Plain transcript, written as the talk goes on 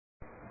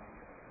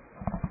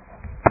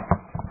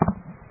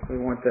We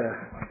want the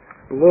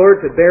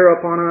Lord to bear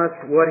upon us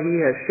what He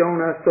has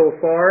shown us so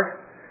far.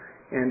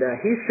 And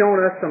He's shown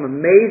us some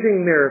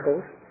amazing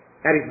miracles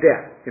at His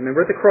death.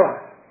 Remember at the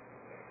cross.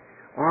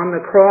 On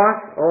the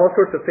cross, all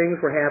sorts of things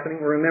were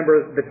happening.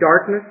 Remember the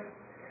darkness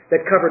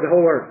that covered the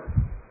whole earth.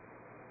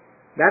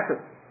 That's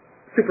a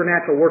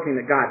supernatural working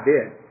that God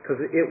did, because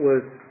it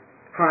was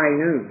high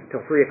noon till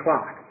 3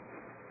 o'clock.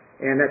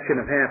 And that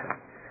shouldn't have happened.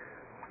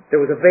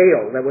 There was a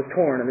veil that was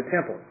torn in the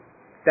temple.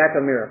 That's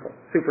a miracle,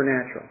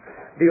 supernatural.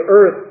 The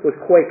earth was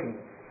quaking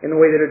in the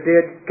way that it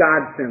did.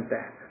 God sent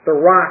that. The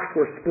rocks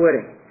were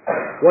splitting.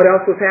 What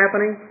else was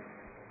happening?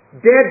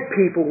 Dead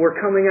people were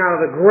coming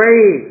out of the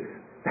graves.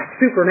 That's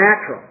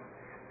supernatural.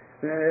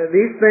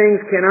 These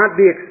things cannot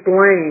be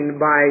explained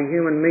by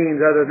human means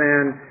other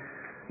than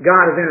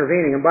God is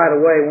intervening. And by the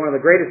way, one of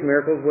the greatest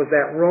miracles was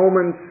that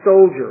Roman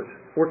soldiers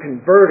were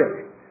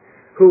converted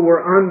who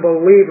were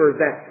unbelievers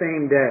that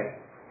same day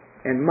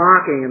and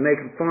mocking and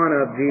making fun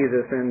of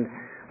Jesus and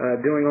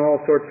doing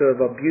all sorts of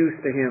abuse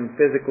to Him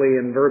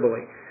physically and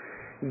verbally.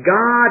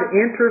 God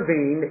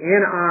intervened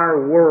in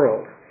our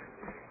world,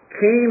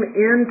 came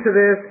into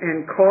this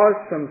and caused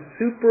some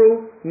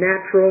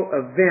supernatural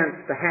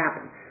events to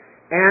happen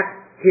at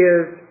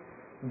His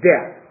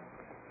death.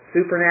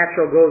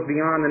 Supernatural goes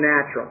beyond the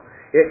natural.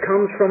 It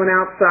comes from an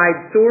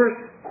outside source.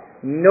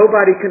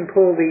 Nobody can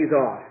pull these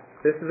off.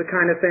 This is the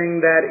kind of thing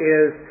that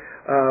is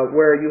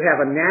where you have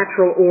a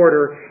natural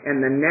order,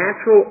 and the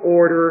natural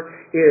order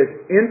is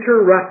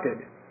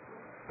interrupted.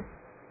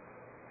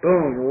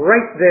 Boom!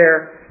 Right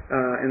there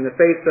on the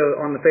face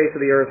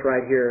of the earth,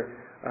 right here,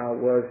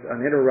 was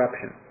an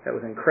interruption that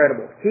was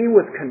incredible. He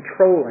was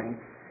controlling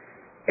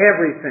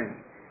everything.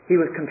 He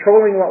was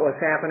controlling what was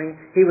happening.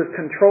 He was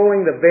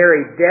controlling the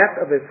very death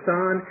of His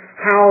Son,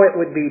 how it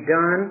would be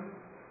done,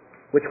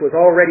 which was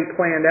already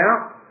planned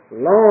out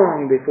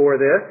long before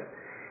this.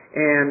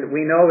 And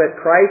we know that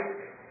Christ,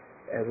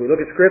 as we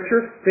look at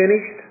Scripture,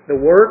 finished the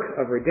work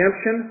of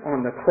redemption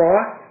on the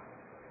cross.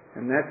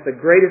 And that's the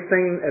greatest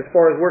thing as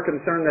far as we're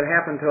concerned that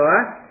happened to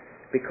us,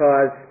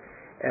 because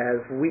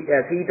as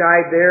He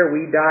died there,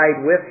 we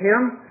died with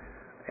Him.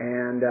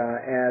 And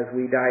as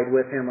we died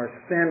with Him, our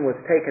sin was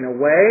taken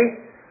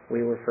away.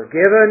 We were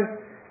forgiven.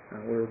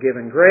 We were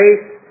given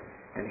grace.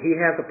 And He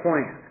has a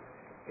plan.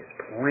 His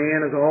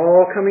plan is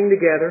all coming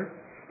together.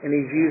 And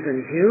He's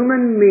using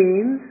human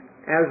means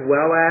as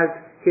well as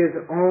His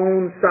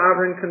own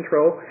sovereign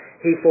control.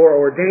 He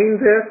foreordained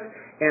this,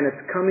 and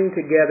it's coming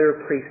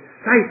together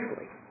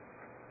precisely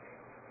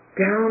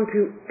down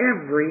to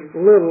every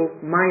little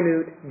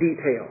minute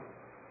detail.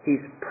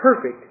 He's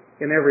perfect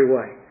in every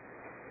way.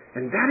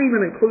 And that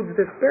even includes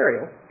this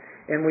burial.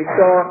 And we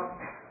saw,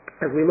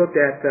 as we looked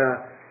at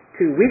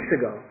 2 weeks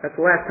ago, that's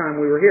the last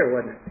time we were here,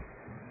 wasn't it?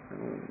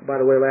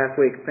 By the way, last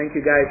week, thank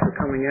you guys for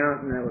coming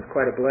out, and that was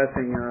quite a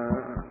blessing,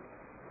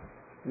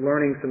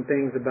 learning some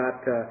things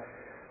about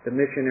the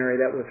missionary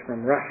that was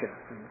from Russia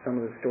and some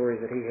of the stories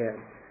that he had.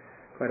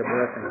 Quite a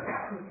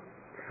blessing.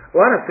 A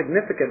lot of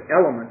significant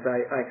elements,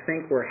 I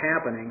think, were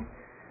happening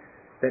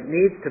that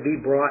needs to be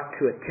brought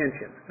to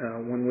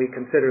attention when we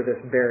consider this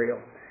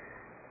burial.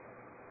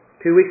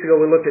 2 weeks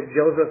ago we looked at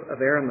Joseph of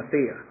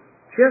Arimathea.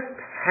 Just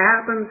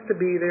happens to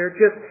be there,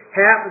 just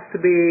happens to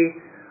be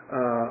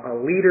a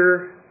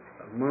leader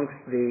amongst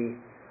the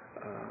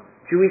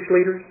Jewish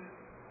leaders.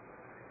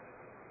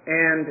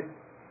 And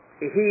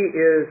he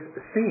is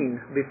seen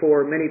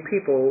before many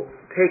people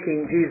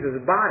taking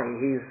Jesus' body.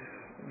 He's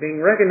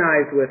being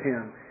recognized with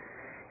Him.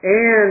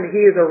 And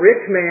he is a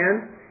rich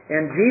man,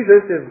 and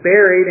Jesus is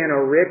buried in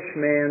a rich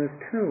man's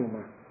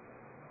tomb,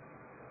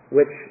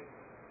 which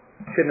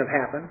shouldn't have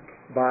happened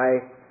by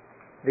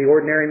the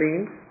ordinary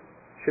means.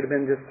 Should have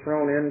been just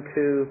thrown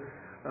into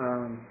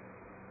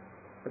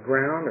the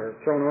ground, or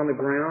thrown on the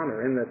ground,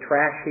 or in the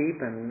trash heap,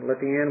 and let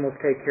the animals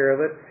take care of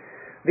it.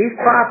 These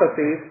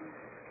prophecies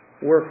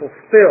were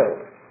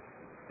fulfilled.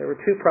 There were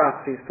 2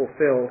 prophecies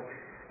fulfilled,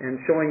 and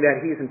showing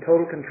that He's in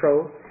total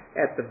control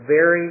at the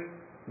very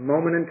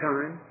moment in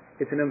time.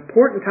 It's an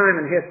important time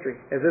in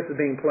history as this is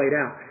being played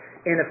out.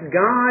 And if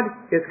God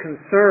is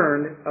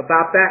concerned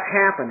about that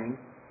happening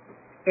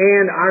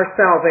and our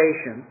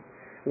salvation,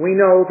 we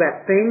know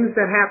that things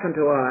that happen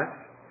to us,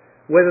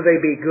 whether they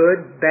be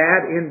good,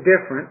 bad,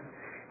 indifferent,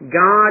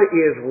 God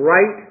is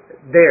right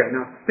there.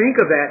 Now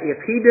think of that. If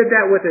He did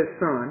that with His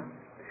Son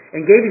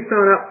and gave His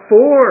Son up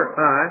for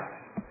us,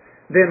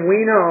 then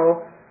we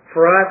know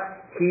for us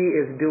He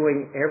is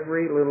doing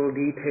every little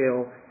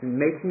detail and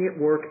making it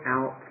work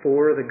out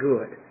for the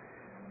good.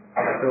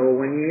 So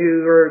when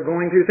you are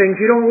going through things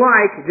you don't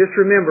like, just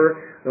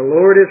remember, the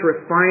Lord is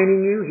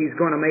refining you. He's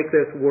going to make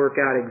this work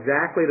out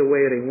exactly the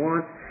way that He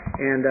wants.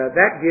 And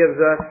that gives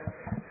us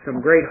some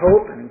great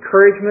hope and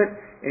encouragement.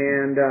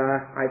 And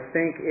I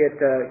think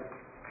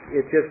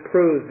it just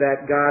proves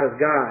that God is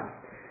God.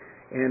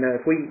 And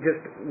if we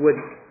just would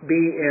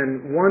be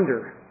in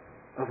wonder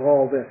of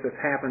all this that's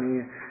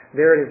happening,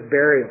 there it is,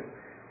 burial.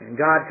 And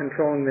God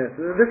controlling this.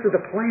 This is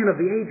the plan of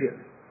the ages.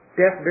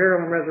 Death,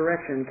 burial, and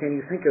resurrection. Can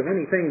you think of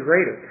anything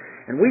greater?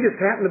 And we just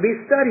happen to be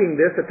studying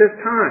this at this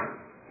time.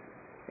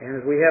 And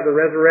as we have the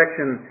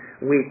resurrection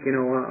week,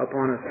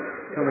 upon us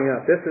coming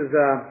up, this is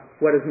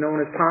what is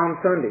known as Palm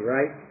Sunday,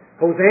 right?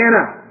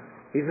 Hosanna!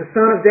 He's the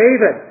Son of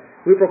David.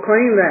 We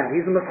proclaim that.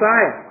 He's the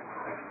Messiah.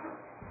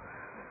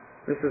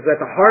 This is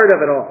at the heart of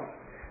it all.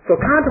 So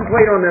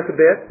contemplate on this a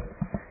bit.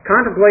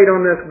 Contemplate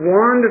on this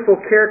wonderful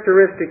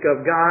characteristic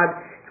of God.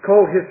 It's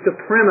called His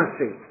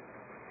supremacy.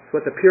 It's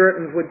what the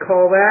Puritans would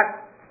call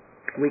that.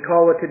 We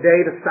call it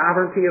today the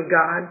sovereignty of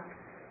God.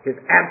 His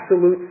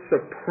absolute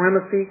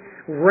supremacy,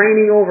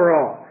 reigning over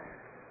all.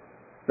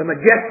 The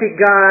majestic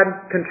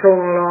God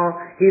controlling it all.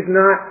 He's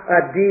not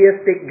a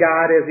deistic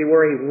God as He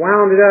were. He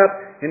wound it up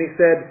and He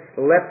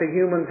said, let the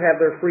humans have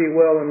their free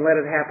will and let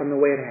it happen the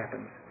way it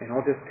happens. And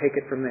I'll just take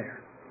it from there.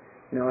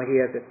 No, He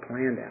has it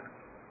planned out.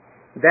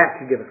 That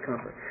should give us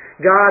comfort.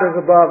 God is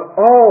above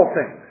all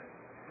things.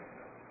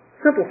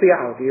 Simple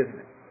theology, isn't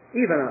it?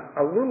 Even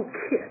a little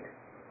kid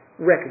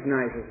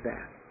recognizes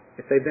that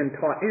if they've been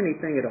taught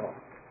anything at all.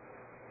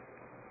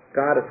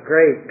 God is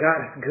great. God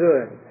is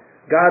good.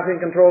 God's in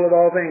control of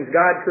all things.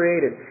 God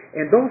created.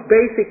 And those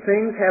basic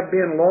things have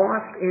been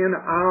lost in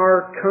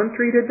our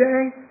country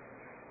today.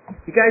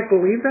 You guys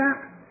believe that?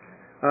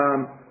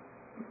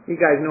 You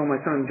guys know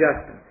my son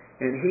Justin.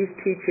 And he's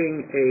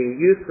teaching a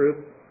youth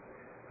group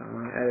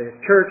at his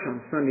church on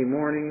Sunday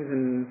mornings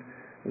and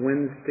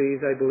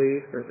Wednesdays, I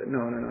believe. Or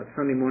no, it's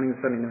Sunday mornings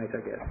and Sunday nights,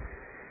 I guess.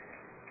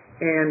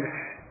 And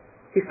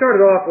he started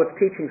off with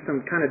teaching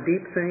some kind of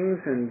deep things,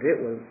 and it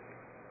was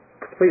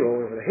completely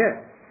over the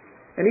head.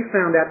 And he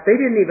found out they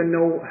didn't even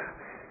know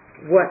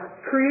what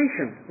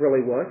creation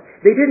really was.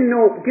 They didn't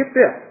know, get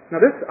this.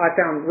 Now this I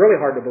found really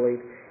hard to believe.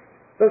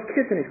 Those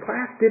kids in his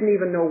class didn't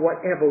even know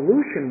what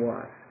evolution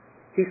was.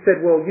 He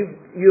said, well,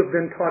 you have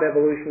been taught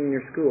evolution in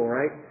your school,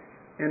 right?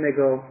 And they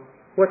go,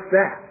 what's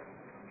that?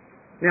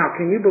 Now,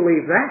 can you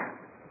believe that?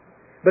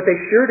 But they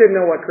sure didn't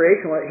know what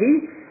creation was.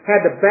 He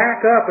had to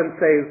back up and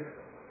say,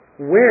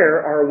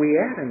 where are we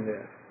at in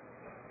this?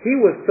 He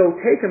was so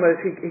taken by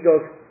this, he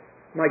goes,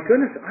 my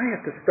goodness, I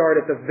have to start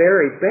at the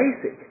very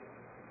basic.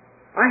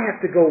 I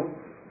have to go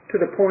to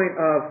the point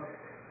of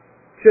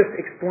just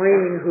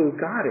explaining who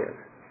God is.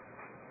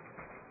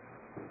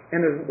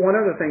 And there's one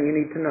other thing you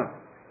need to know.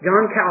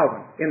 John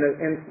Calvin, in the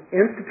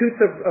Institutes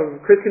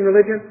of Christian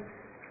Religion,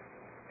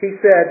 he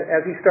said,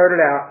 as he started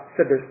out,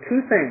 said there's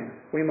two things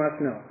we must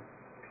know.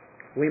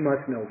 We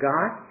must know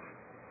God.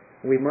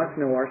 We must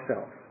know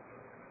ourselves.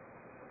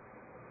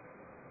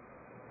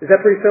 Is that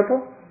pretty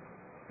simple?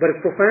 But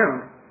it's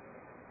profound.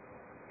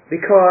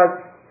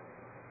 Because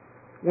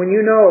when you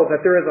know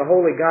that there is a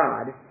holy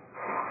God,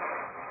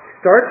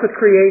 starts with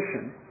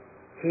creation,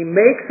 He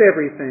makes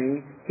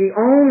everything, He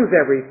owns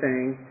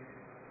everything,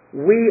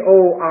 we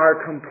owe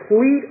our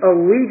complete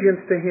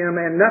allegiance to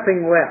Him and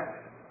nothing less.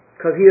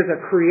 Because He is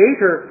a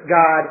creator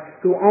God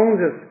who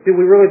owns us. Do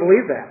we really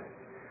believe that?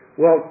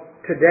 Well,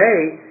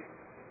 today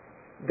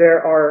there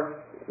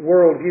are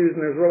worldviews,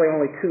 and there's really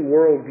only two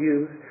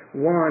worldviews.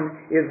 One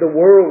is the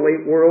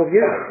worldly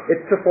worldview.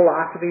 It's the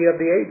philosophy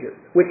of the ages,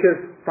 which has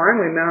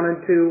finally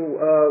mounted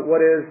to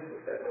what is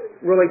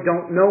really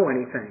don't know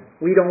anything.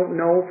 We don't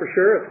know for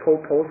sure. It's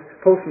called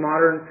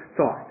postmodern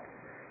thought.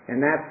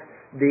 And that's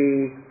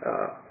the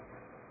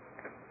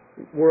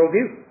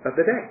worldview of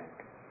the day.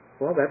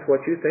 Well, that's what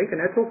you think, and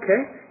that's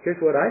okay. Here's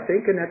what I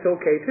think, and that's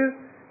okay too.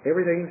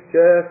 Everything's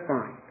just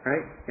fine,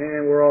 right?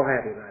 And we're all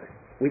happy about it.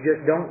 We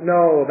just don't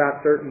know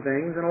about certain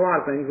things, and a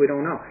lot of things we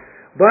don't know.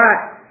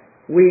 But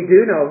we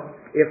do know,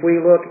 if we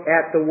look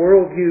at the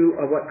worldview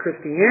of what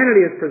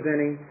Christianity is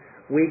presenting,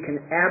 we can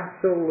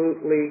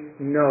absolutely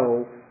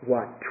know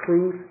what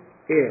truth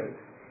is.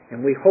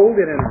 And we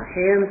hold it in our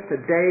hands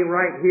today,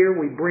 right here.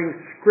 We bring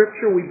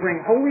Scripture, we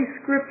bring Holy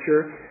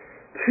Scripture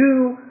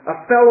to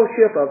a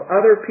fellowship of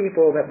other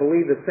people that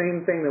believe the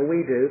same thing that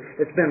we do.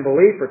 It's been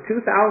believed for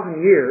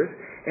 2,000 years,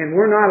 and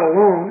we're not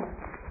alone,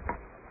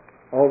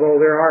 although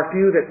there are a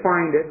few that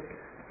find it,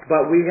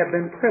 but we have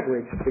been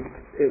privileged.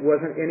 It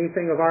wasn't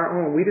anything of our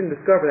own. We didn't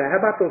discover that. How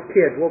about those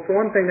kids? Well, for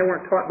one thing, they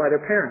weren't taught by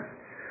their parents.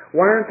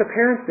 Why aren't the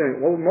parents doing it?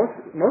 Well, most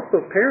of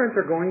those parents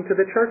are going to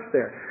the church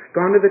there.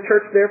 Gone to the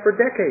church there for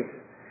decades.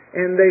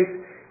 And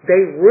they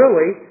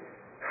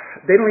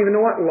don't even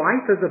know what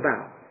life is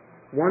about.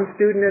 One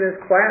student in his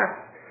class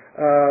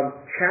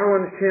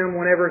challenged him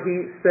whenever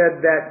he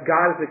said that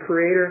God is the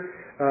creator,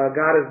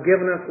 God has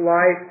given us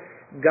life,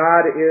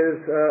 God is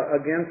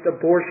against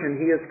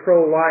abortion, He is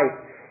pro-life.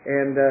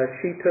 And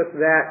she took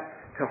that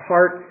to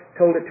heart,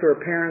 told it to her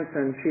parents,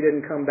 and she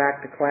didn't come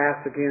back to class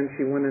again.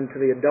 She went into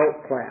the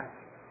adult class.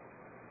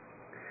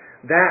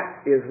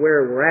 That is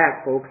where we're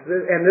at, folks.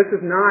 And this is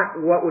not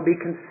what would be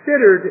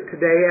considered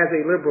today as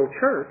a liberal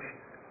church.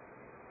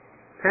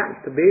 It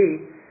happens to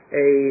be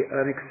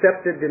an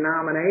accepted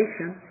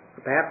denomination,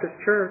 a Baptist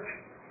church,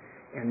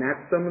 and that's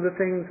some of the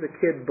things the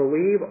kids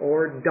believe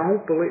or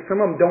don't believe.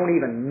 Some of them don't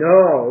even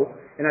know,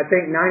 and I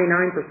think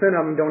 99%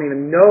 of them don't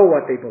even know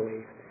what they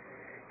believe.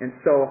 And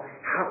so,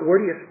 where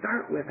do you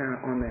start with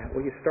on that?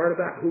 Well, you start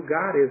about who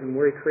God is and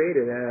where He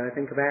created. I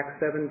think of Acts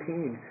 17.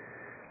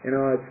 You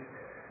know, it's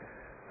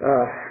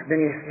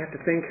then you have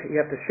to think, you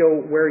have to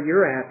show where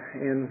you're at,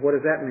 and what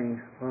does that mean?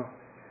 Well,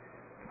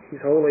 He's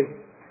holy,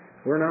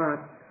 we're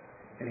not,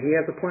 and He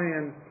has a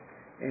plan,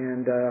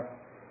 and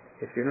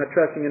if you're not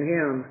trusting in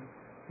Him,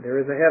 there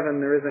is a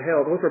heaven, there is a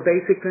hell. Those are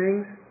basic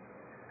things.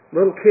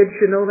 Little kids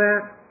should know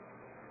that,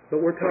 but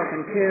we're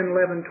talking 10,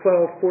 11,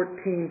 12,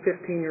 14,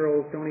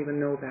 15-year-olds don't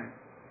even know that.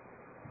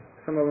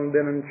 Some of them have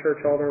been in church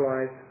all their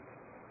lives.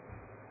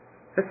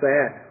 That's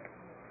sad.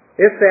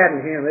 It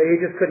saddened him. He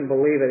just couldn't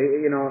believe it,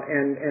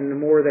 and the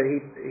more that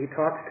he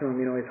talks to him,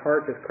 his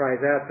heart just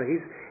cries out. So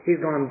he's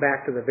gone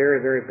back to the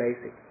very, very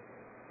basic.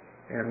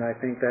 And I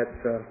think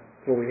that's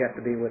where we have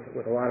to be with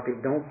a lot of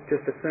people. Don't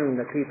just assume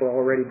that people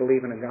already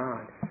believe in a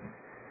God.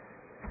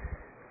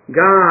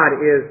 God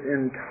is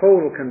in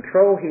total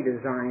control. He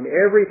designed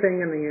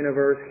everything in the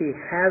universe. He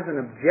has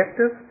an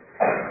objective.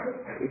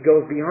 It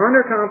goes beyond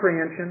our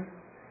comprehension,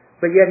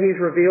 but yet He's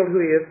revealed who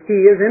He is. He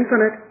is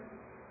infinite.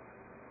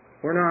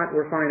 We're not.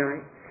 We're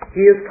finite.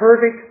 He is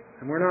perfect,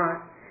 and we're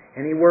not.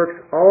 And He works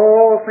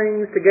all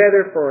things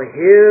together for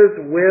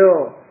His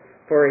will,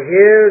 for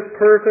His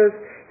purpose.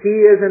 He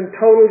is in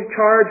total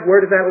charge.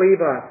 Where does that leave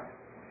us?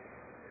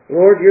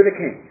 Lord, You're the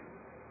King.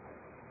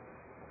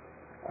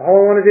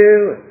 All I want to do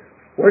is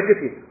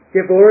worship You.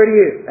 Give glory to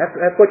You.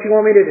 That's what You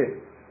want me to do.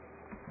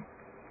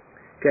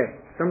 Okay,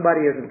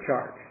 somebody is in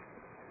charge.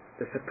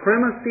 The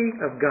supremacy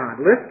of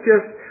God. Let's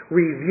just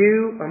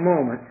review a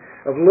moment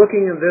of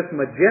looking at this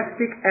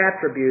majestic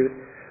attribute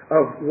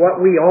of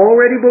what we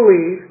already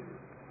believe.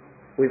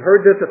 We've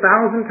heard this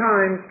 1,000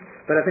 times,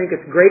 but I think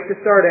it's great to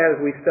start as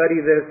we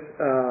study this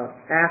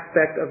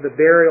aspect of the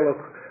burial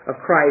of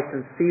Christ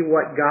and see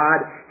what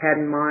God had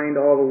in mind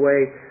all the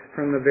way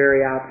from the very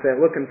outset.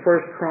 Look in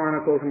 1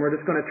 Chronicles, and we're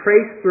just going to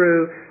trace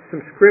through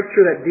some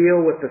scripture that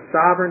deal with the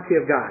sovereignty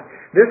of God.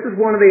 This is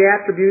one of the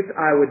attributes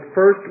I would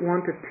first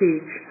want to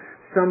teach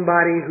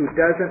somebody who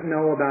doesn't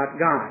know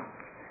about God.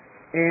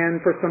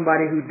 And for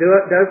somebody who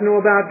does know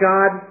about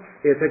God,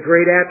 it's a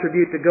great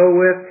attribute to go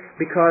with,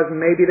 because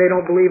maybe they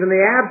don't believe in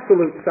the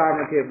absolute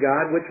sovereignty of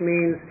God, which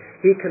means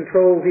He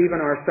controls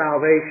even our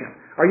salvation.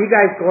 Are you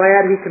guys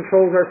glad He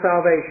controls our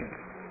salvation?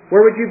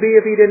 Where would you be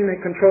if He didn't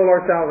control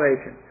our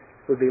salvation?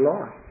 Would be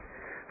lost.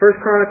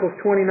 1 Chronicles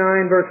 29,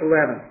 verse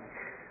 11.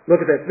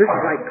 Look at this. This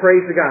is like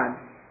praise to God.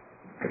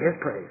 It is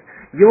praise.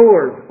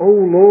 Yours,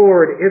 O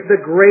Lord, is the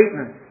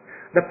greatness,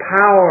 the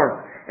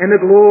power, and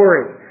the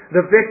glory,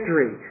 the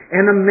victory,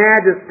 and the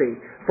majesty,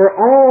 for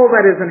all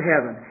that is in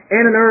heaven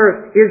and in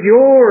earth is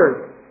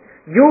Yours.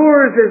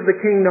 Yours is the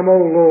kingdom, O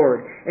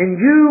Lord, and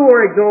You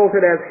are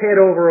exalted as head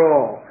over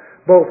all.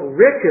 Both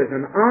riches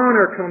and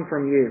honor come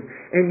from You,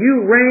 and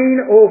You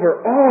reign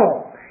over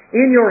all.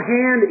 In Your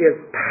hand is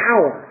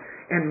power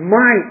and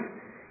might.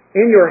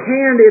 In Your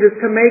hand it is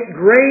to make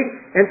great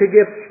and to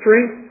give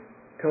strength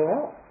to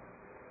all.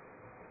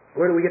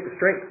 Where do we get the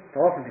strength? It's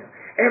all from Him.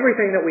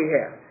 Everything that we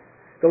have.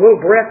 The little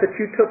breath that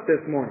you took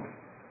this morning,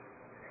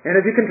 and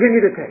as you continue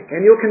to take,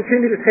 and you'll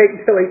continue to take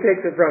until He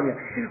takes it from you,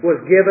 was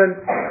given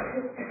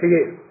to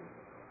you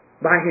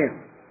by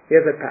Him. He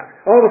has that power.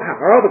 All the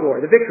power, all the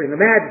glory, the victory, and the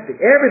majesty,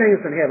 everything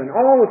that's in heaven,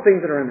 all the things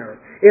that are in earth.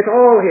 It's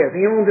all His.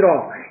 He owns it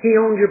all. He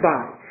owns your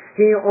body.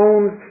 He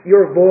owns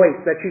your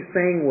voice that you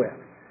sing with.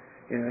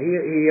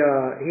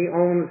 He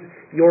owns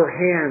your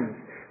hands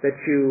that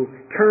you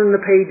turn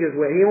the pages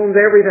with. He owns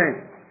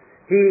everything.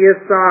 He is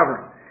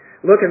sovereign.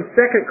 Look in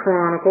 2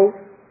 Chronicles,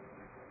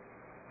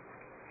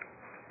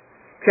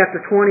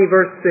 chapter 20,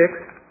 verse 6.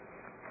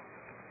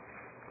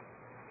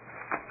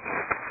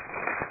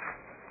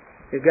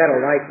 You've got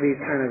to like these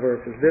kind of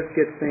verses. This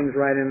gets things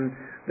right in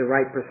the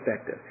right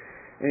perspective.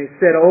 And it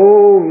said,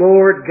 O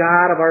Lord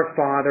God of our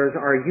fathers,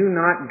 are You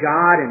not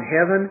God in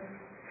heaven?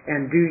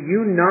 And do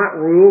You not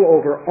rule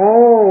over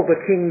all the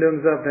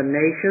kingdoms of the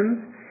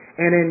nations?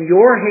 And in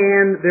Your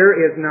hand there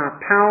is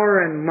not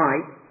power and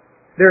might,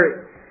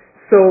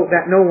 so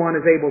that no one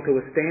is able to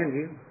withstand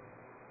You.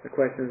 The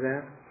question is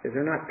asked, is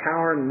there not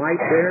power and might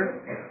there?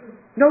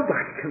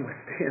 Nobody can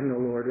withstand the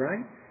Lord,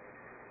 right?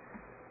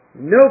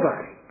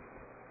 Nobody.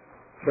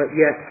 But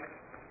yet,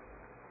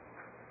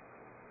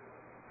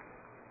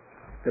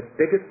 the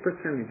biggest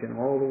percentage in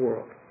all the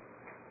world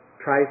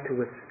tries to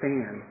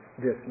withstand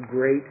this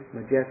great,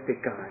 majestic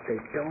God. They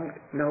don't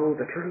know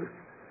the truth.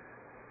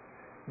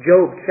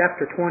 Job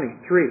chapter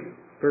 23,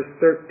 verse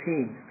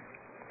 13.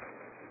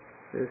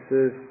 This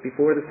is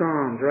before the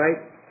Psalms, right?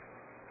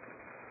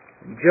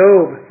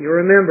 Job, you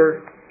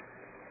remember,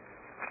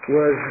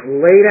 was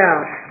laid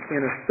out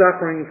in a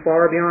suffering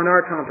far beyond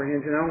our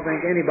comprehension. I don't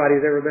think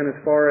anybody's ever been as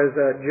far as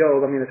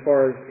Job. As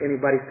far as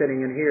anybody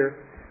sitting in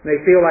here. They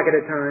feel like it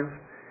at times.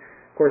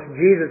 Of course,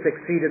 Jesus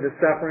exceeded the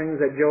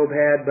sufferings that Job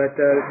had, but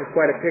this is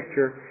quite a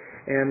picture.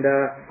 And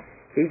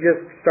he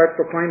just starts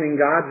proclaiming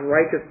God's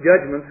righteous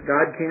judgments.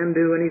 God can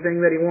do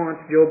anything that He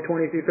wants, Job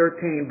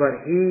 20-13,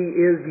 but He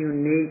is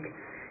unique,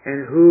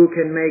 and who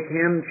can make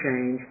Him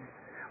change?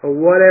 Or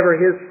whatever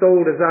His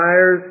soul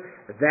desires,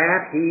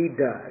 that He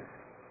does.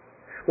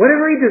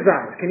 Whatever He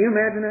desires. Can you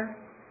imagine that?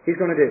 He's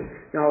going to do.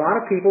 Now, a lot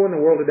of people in the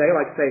world today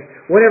like to say,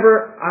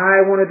 whatever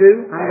I want to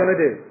do, I'm going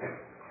to do.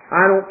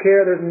 I don't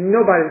care. There's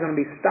nobody who's going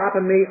to be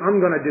stopping me. I'm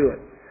going to do it.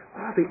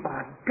 Oh, the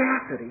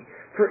audacity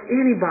for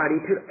anybody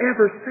to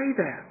ever say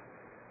that.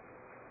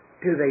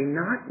 Do they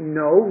not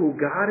know who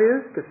God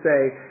is to say,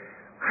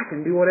 I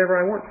can do whatever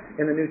I want?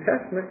 In the New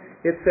Testament,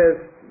 it says,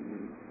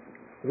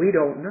 we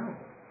don't know.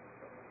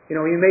 You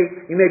know, you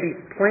may be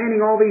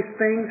planning all these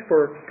things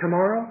for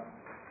tomorrow,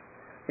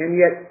 and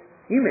yet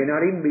you may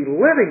not even be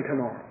living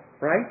tomorrow,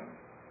 right?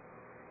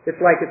 It's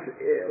like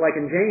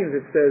in James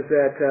it says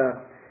that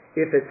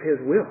if it's His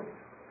will,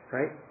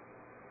 right?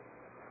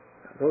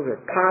 Those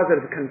are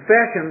positive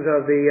confessions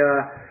of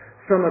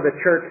some of the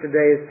church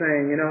today is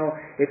saying, you know,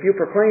 if you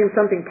proclaim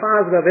something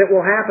positive, it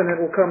will happen, it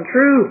will come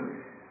true.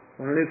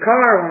 Want a new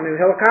car, want a new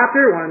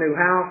helicopter, want a new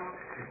house,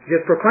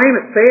 just proclaim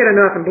it, say it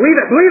enough, and believe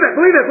it, believe it,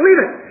 believe it, believe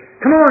it.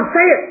 Come on,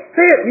 say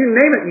it, you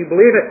name it, and you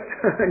believe it,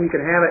 and you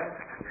can have it.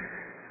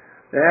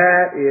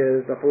 That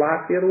is the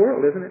philosophy of the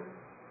world, isn't it?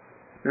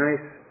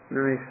 Nice,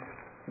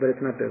 but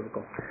it's not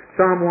biblical.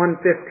 Psalm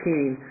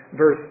 115,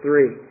 verse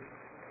 3.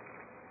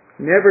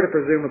 Never to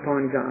presume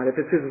upon God. If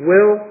it's His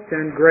will,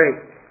 then great.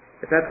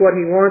 If that's what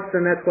He wants,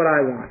 then that's what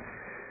I want.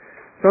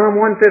 Psalm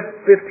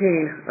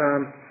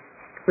 115,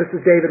 this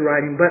is David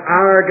writing, but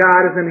our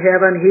God is in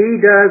heaven.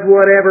 He does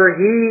whatever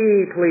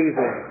He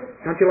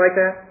pleases. Don't you like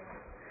that?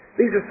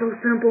 These are so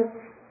simple,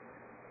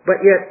 but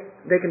yet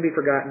they can be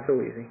forgotten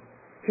so easy.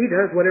 He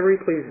does whatever He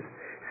pleases.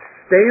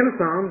 Stay in the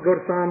Psalms. Go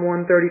to Psalm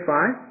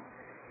 135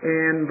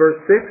 and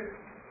verse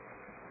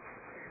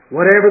 6.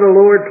 Whatever the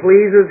Lord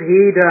pleases,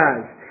 He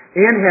does.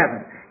 In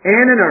heaven,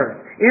 and in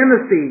earth, in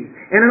the seas,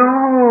 and in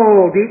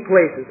all deep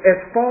places. As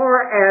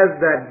far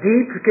as the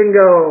deep can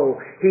go,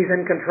 He's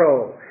in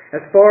control.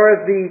 As far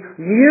as the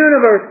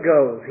universe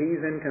goes,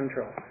 He's in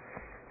control.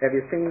 Have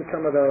you seen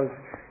some of those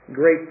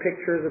great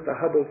pictures that the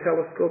Hubble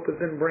telescope has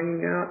been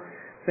bringing out?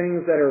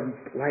 Things that are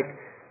like,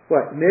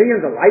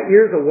 millions of light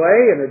years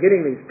away, and they're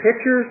getting these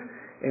pictures,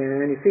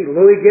 and you see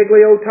Louis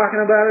Giglio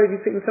talking about it. Have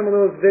you seen some of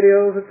those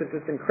videos? It's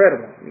just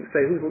incredible. You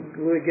say, who's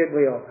Louis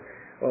Giglio?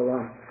 Well,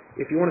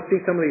 if you want to see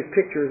some of these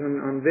pictures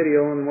on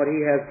video and what he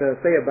has to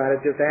say about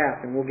it, just ask,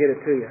 and we'll get it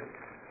to you.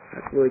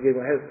 That's Louis Giglio.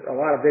 Has a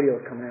lot of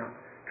videos coming out.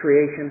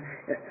 Creation,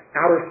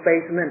 outer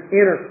space, and then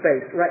inner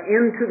space, right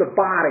into the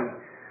body.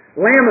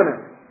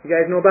 Laminin. You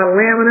guys know about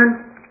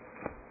laminin?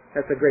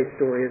 That's a great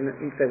story, isn't it?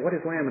 You say, what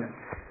is laminin?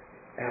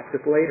 Ask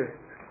us later.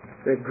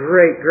 It's a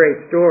great,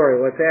 great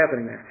story, what's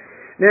happening there.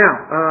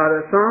 Now,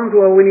 the Psalms,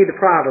 we need the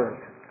Proverbs.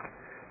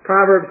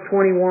 Proverbs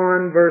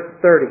 21, verse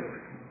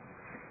 30.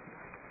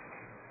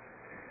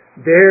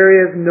 There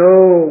is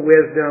no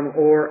wisdom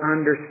or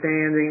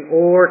understanding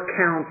or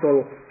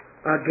counsel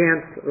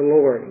against the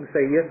Lord. You can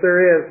say, yes,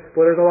 there is.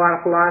 Well, there's a lot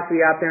of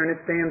philosophy out there and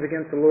it stands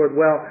against the Lord.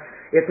 Well,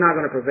 it's not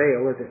going to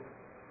prevail, is it?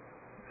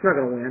 It's not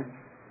going to win.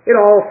 It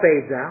all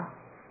fades out.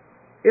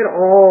 It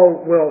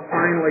all will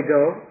finally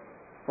go.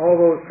 All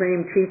those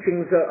same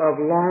teachings of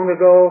long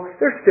ago,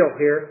 they're still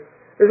here.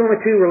 There's only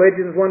two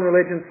religions. One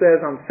religion says,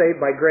 I'm saved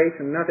by grace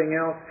and nothing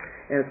else.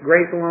 And it's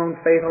grace alone,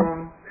 faith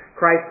alone,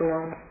 Christ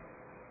alone,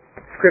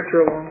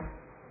 Scripture alone,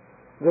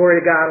 glory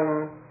to God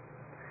alone.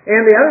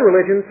 And the other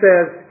religion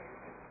says,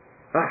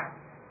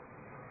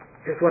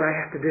 here's what I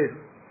have to do.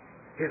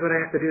 Here's what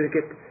I have to do to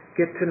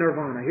get to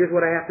nirvana. Here's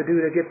what I have to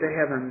do to get to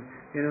heaven.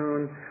 You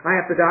know, and I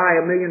have to die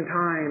 1,000,000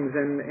 times,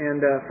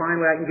 and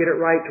finally I can get it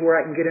right to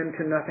where I can get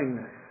into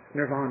nothingness,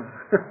 nirvana.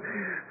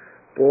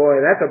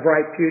 Boy, that's a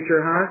bright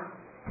future, huh?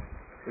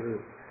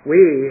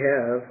 We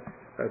have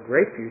a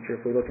great future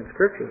if we look in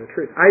Scripture, the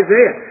truth.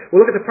 Isaiah.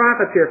 We'll look at the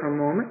prophets here for a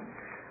moment.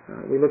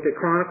 We looked at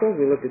Chronicles,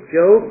 we looked at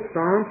Job,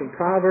 Psalms, and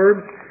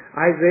Proverbs.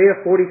 Isaiah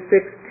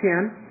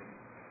 46:10.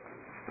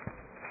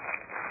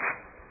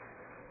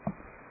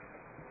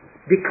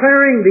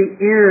 Declaring the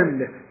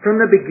end from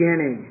the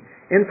beginning,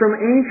 and from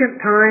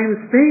ancient times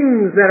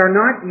things that are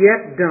not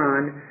yet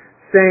done,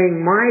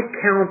 saying, my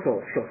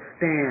counsel shall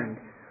stand.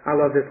 I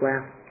love this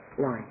last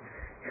line.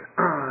 And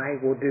I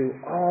will do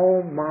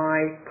all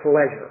my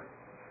pleasure.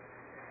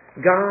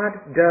 God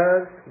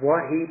does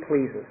what He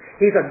pleases.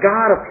 He's a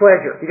God of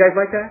pleasure. You guys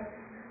like that?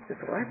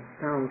 Well, that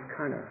sounds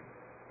kind of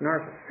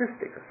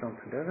narcissistic or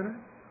something, doesn't it?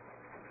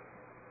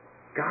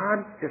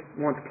 God just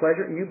wants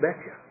pleasure, and you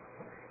betcha.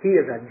 He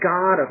is a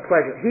God of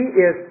pleasure. He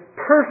is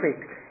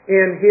perfect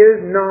in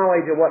His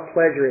knowledge of what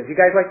pleasure is. You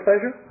guys like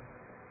pleasure?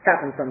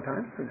 Happens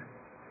sometimes, doesn't it?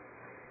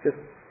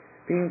 Just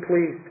being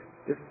pleased.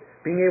 Just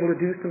being able to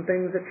do some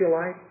things that you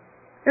like.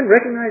 And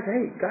recognize,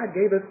 hey, God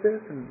gave us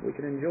this, and we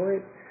can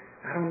enjoy it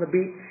out on the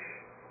beach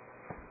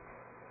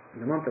in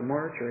the month of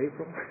March or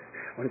April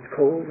when it's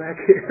cold back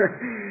here.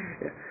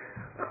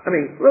 I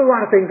mean, there are a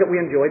lot of things that we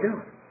enjoy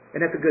doing,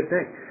 and that's a good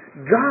thing.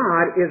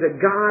 God is a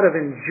God of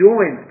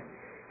enjoyment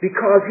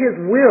because His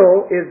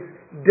will is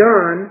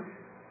done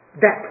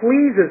that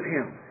pleases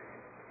Him.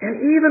 And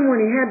even when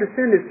He had to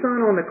send His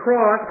Son on the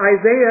cross,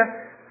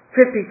 Isaiah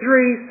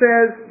 53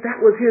 says that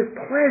was His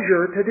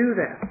pleasure to do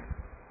that.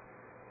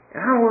 And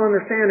I don't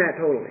understand that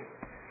totally.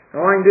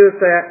 All I can do is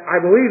say, I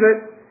believe it,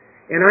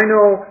 And I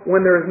know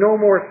when there is no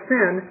more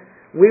sin,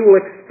 we will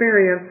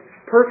experience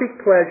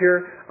perfect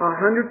pleasure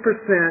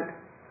 100%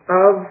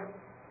 of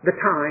the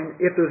time,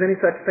 if there's any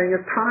such thing as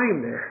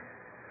time there.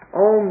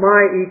 All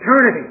my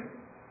eternity,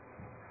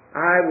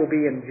 I will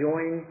be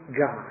enjoying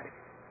God.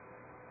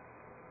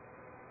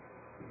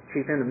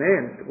 Chief end of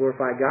man is to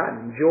glorify God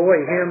and enjoy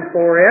Him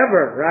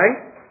forever,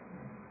 right?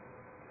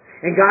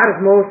 And God is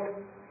most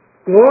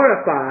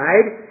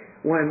glorified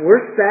when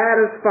we're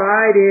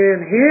satisfied in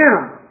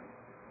Him.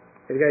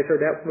 Have you guys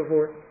heard that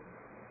before?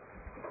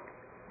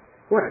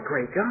 What a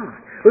great God.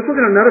 Let's look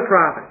at another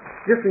prophet,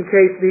 just in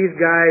case these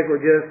guys were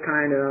just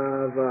kind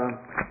of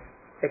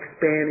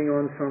expanding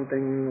on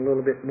something a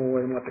little bit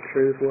more than what the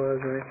truth was,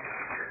 right?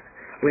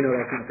 We know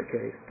that's not the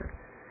case.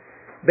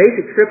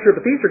 Basic scripture,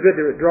 but these are good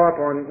to draw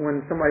upon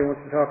when somebody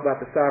wants to talk about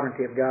the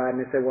sovereignty of God,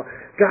 and they say, well,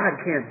 God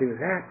can't do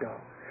that, though.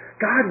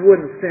 God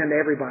wouldn't send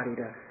everybody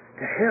to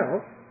hell,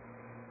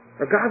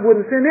 or God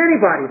wouldn't send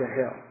anybody to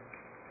hell.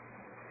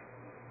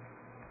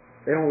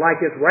 They don't like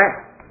His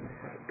wrath.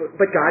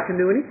 But God can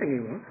do anything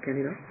He wants, can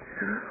He not?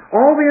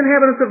 All the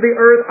inhabitants of the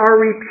earth are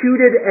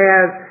reputed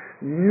as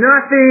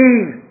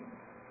nothing.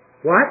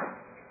 What?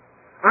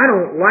 I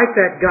don't like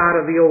that God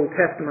of the Old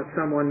Testament,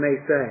 someone may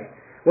say.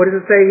 What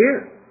does it say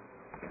here?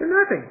 They're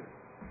nothing.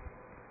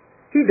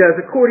 He does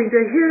according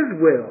to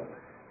His will.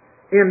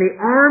 In the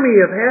army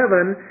of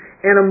heaven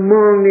and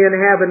among the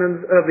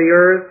inhabitants of the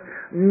earth,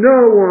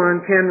 no one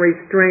can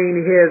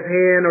restrain His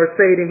hand or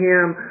say to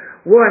Him,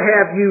 what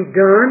have you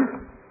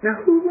done? Now,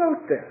 who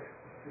wrote this?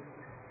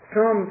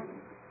 Some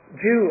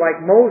Jew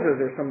like Moses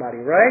or somebody,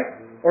 right?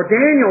 Or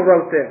Daniel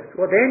wrote this.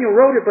 Well, Daniel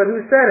wrote it, but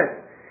who said it?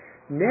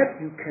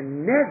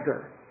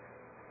 Nebuchadnezzar.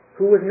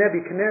 Who was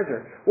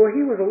Nebuchadnezzar? Well,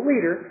 he was a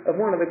leader of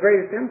one of the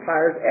greatest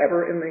empires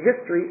ever in the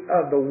history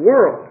of the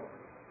world,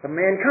 of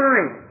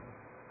mankind.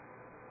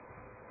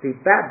 The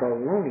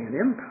Babylonian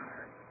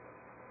Empire.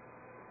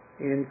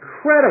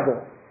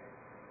 Incredible.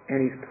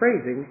 And he's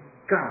praising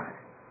God.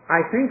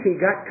 I think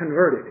he got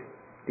converted.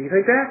 Do you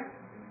think that?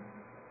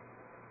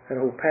 That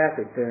whole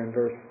passage there in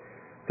verse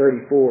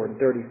 34 and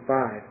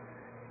 35.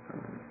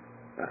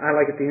 I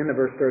like at the end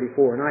of verse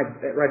 34, and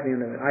right at the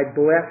end of it, I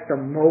blessed the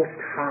Most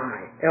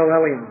High, El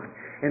Elyon,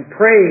 and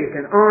praised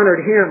and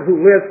honored Him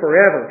who lives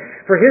forever.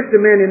 For His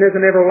dominion is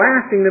an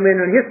everlasting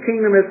dominion, and His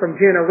kingdom is from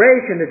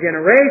generation to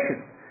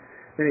generation.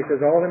 Then he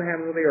says, all the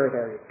inhabitants of the earth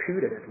are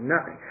reputed as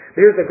nothing.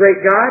 There's the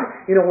great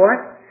God. You know what?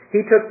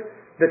 He took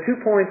the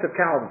 2 points of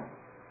Calvin.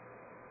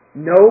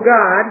 Know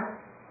God,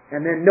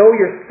 and then know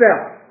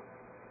yourself.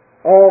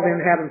 All the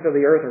inhabitants of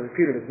the earth are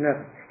reputed as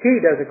nothing. He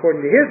does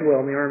according to His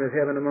will in the army of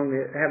heaven among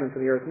the inhabitants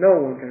of the earth.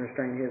 No one can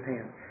restrain His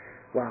hand.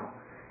 Wow.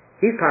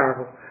 He's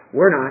powerful.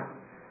 We're not.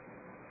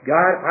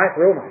 God, I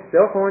throw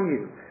myself on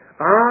you.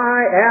 I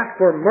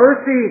ask for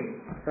mercy.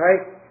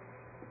 Right?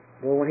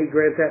 Well, when He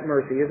grants that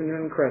mercy, isn't it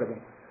incredible?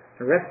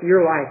 The rest of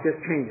your life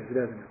just changes,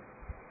 doesn't it?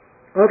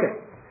 Okay.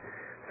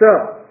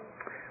 So,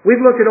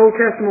 we've looked at Old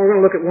Testament. We're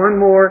going to look at one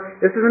more.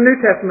 This is a New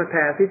Testament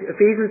passage.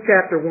 Ephesians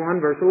chapter 1,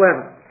 verse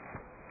 11.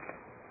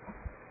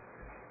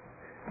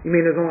 You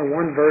mean there's only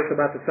one verse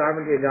about the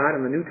sovereignty of God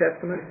in the New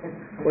Testament?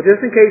 Well, just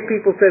in case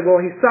people say,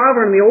 well, He's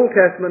sovereign in the Old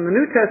Testament, in the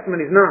New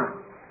Testament He's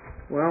not.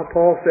 Well,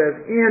 Paul says,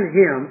 in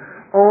Him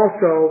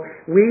also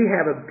we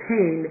have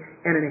obtained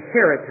an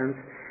inheritance,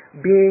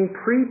 being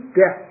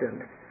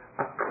predestined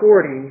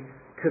according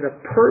to the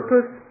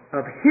purpose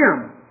of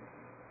Him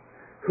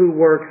who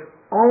works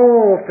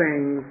all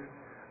things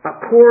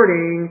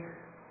according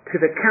to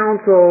the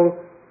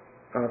counsel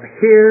of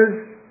His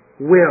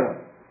will.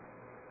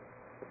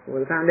 For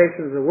the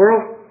foundations of the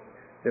world,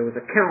 there was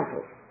a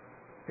council.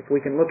 If we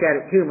can look at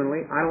it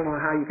humanly, I don't know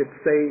how you could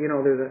say,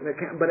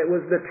 but it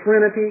was the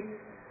Trinity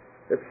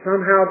that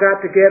somehow got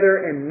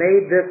together and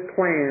made this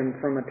plan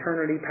from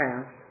eternity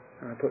past.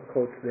 I put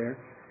quotes there.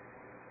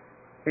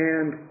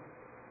 And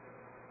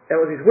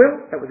that was His will,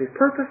 that was His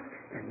purpose,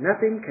 and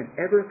nothing can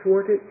ever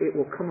thwart it. It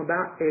will come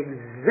about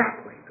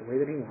exactly the way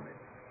that He wanted.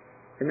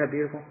 Isn't that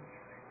beautiful?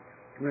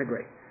 Isn't that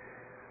great?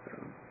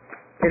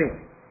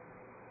 Anyway.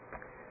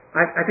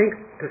 I think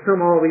to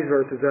sum all these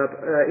verses up,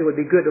 it would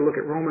be good to look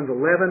at Romans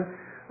 11,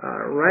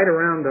 right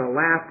around the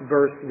last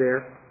verse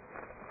there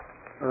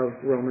of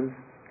Romans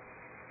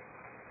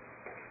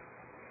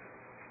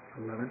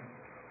 11.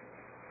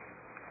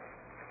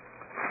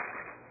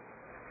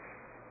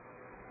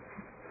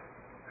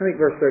 I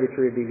think verse 33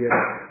 would be good.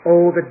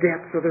 Oh, the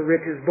depths of the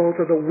riches, both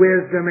of the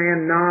wisdom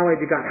and knowledge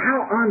of God.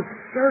 How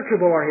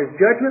unsearchable are His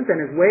judgments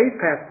and His ways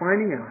past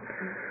finding out.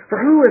 For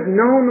who has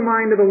known the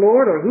mind of the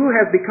Lord, or who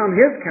has become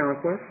His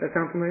counselor? That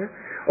sound familiar?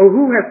 Or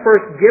who has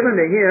first given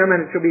to Him,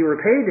 and it shall be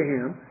repaid to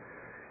Him?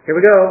 Here we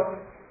go.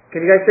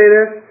 Can you guys say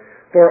this?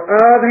 For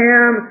of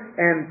Him,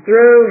 and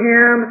through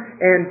Him,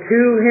 and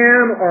to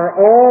Him are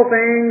all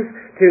things.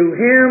 To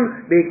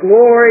Him be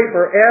glory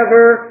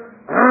forever.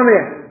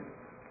 Amen.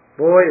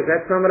 Boy, does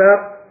that sum it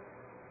up?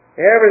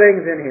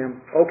 Everything's in Him.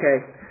 Okay.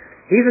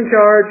 He's in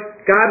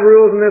charge. God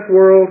rules in this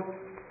world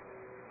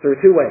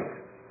through 2 ways.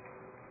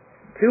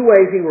 2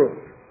 ways He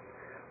rules.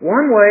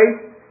 One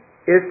way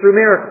is through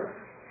miracles.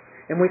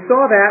 And we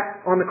saw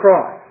that on the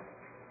cross.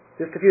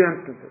 Just a few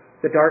instances.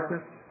 The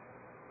darkness,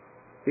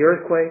 the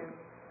earthquake,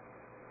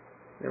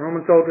 the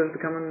Roman soldiers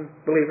becoming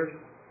believers.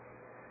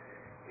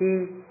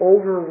 He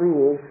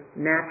overrules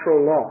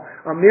natural law.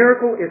 A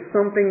miracle is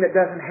something that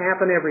doesn't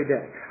happen every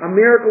day. A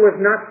miracle is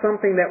not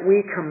something that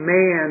we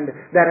command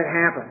that it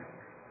happens.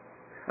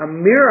 A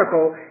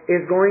miracle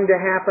is going to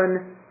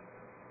happen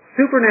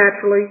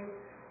supernaturally,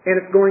 and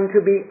it's going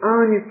to be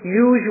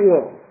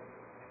unusual.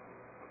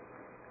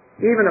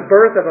 Even a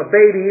birth of a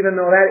baby, even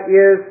though that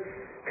is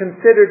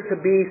considered to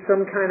be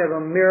some kind of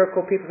a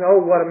miracle, people say,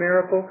 oh, what a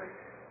miracle.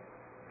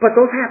 But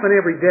those happen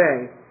every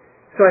day.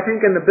 So I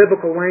think in the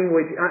biblical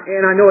language,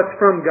 and I know it's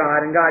from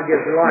God, and God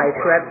gives life,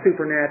 so that's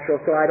supernatural,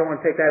 so I don't want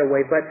to take that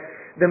away. But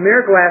the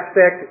miracle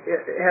aspect,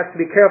 it has to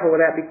be careful with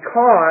that,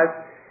 because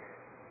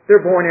they're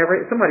born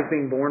somebody's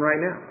being born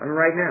right now. I mean,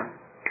 right now.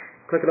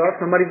 Click it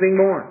off, somebody's being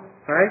born.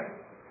 All right?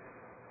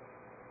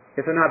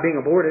 If they're not being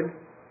aborted.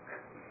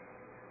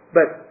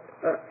 But,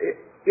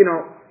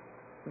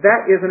 that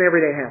isn't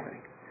everyday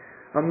happening.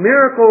 A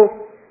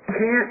miracle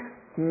can't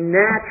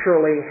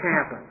naturally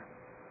happen.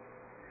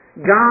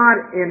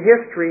 God in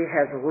history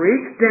has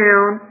reached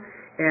down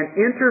and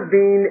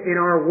intervened in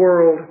our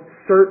world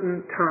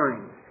certain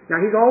times.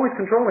 Now, He's always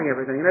controlling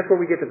everything, and that's where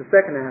we get to the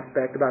second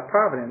aspect about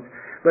providence.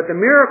 But the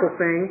miracle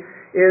thing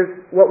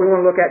is what we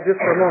want to look at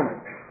just for a moment.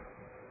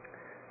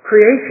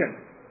 Creation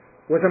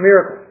was a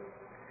miracle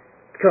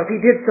because He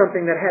did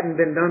something that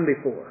hadn't been done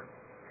before.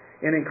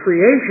 And in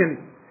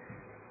creation,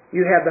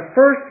 you have the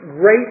first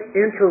great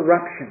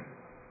interruption.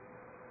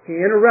 He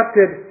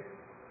interrupted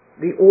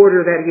the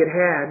order that He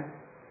had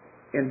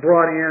and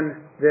brought in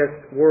this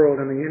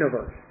world and the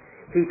universe.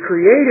 He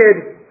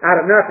created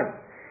out of nothing.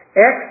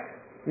 Ex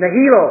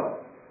nihilo.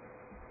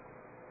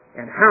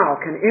 And how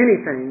can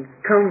anything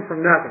come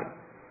from nothing?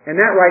 And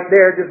that right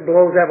there just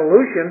blows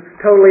evolution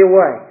totally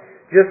away.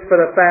 Just for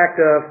the fact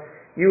of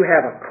you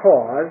have a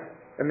cause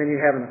and then you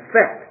have an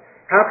effect.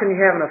 How can you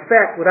have an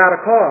effect without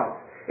a cause?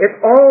 It's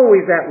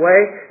always that way.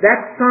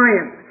 That's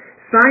science.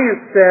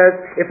 Science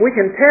says if we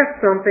can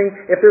test something,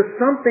 if there's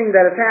something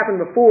that has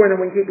happened before and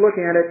then we keep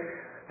looking at it,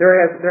 there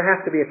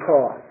has to be a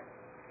cause.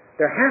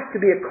 There has to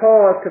be a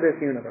cause to this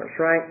universe,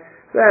 right?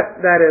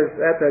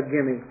 That's a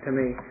gimme to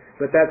me,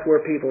 but that's where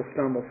people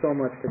stumble so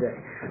much today.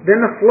 Then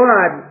the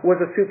flood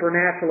was a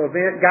supernatural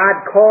event. God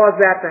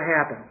caused that to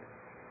happen.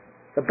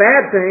 It's a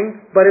bad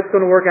thing, but it's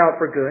going to work out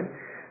for good.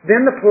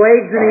 Then the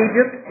plagues in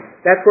Egypt,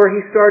 that's where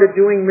He started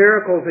doing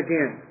miracles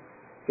again.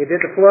 He did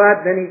the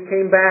flood, then He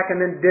came back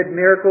and then did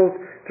miracles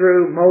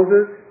through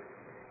Moses,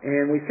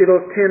 and we see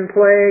those 10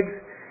 plagues.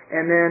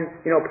 And then,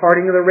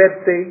 parting of the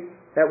Red Sea.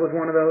 That was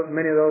one of those,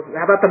 many of those.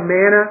 How about the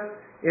manna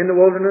in the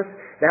wilderness?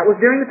 That was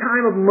during the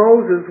time of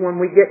Moses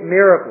when we get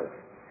miracles.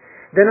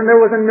 Then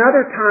there was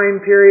another time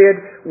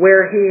period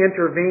where He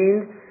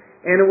intervened,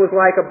 and it was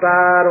like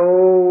about,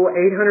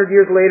 800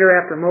 years later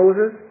after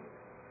Moses.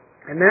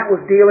 And that was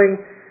dealing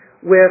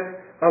with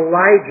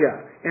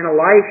Elijah and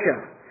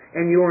Elisha.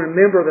 And you'll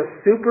remember the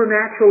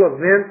supernatural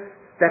events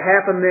that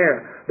happened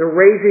there. The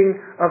raising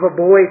of a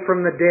boy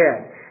from the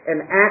dead. An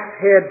axe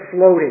head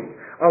floating.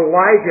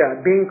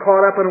 Elijah being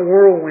caught up in a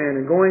whirlwind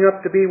and going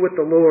up to be with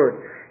the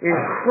Lord.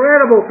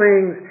 Incredible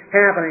things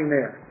happening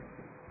there.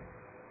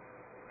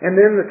 And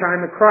then the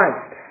time of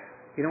Christ.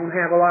 You don't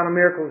have a lot of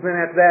miracles then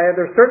after that.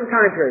 There are certain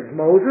time periods.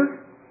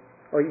 Moses,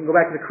 or you can go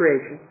back to the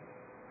creation,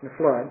 the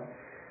flood.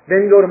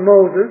 Then you go to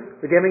Moses,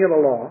 the giving of the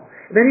law.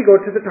 And then you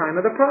go to the time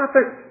of the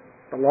prophets.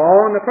 The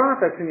law and the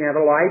prophets, and you have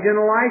Elijah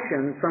and Elisha,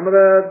 and some of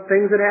the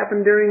things that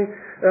happened during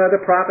the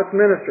prophet's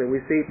ministry.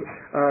 We see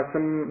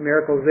some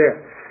miracles there.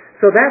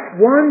 So that's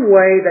one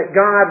way that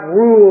God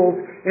rules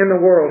in the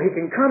world. He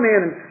can come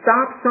in and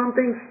stop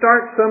something,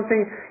 start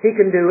something. He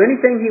can do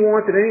anything He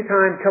wants at any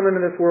time, come into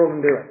this world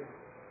and do it.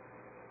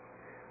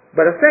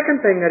 But a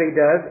second thing that He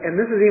does, and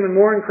this is even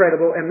more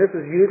incredible, and this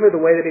is usually the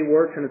way that He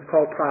works, and it's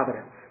called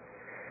providence.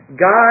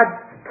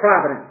 God's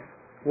providence.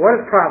 What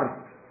is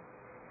providence?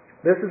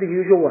 This is the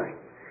usual way.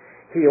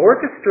 He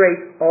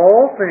orchestrates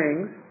all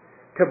things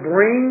to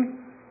bring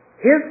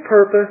His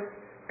purpose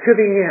to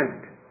the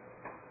end.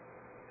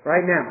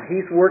 Right now,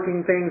 He's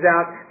working things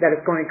out that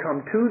it's going to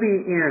come to the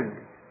end.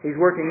 He's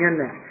working in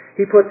that.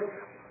 He's going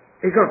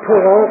to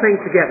pull all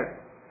things together.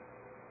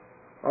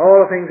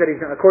 All the things that He's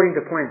done according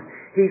to plan.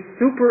 He's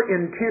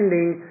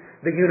superintending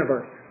the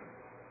universe.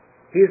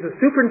 He's the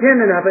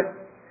superintendent of it,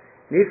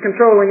 and He's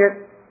controlling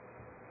it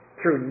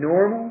through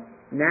normal,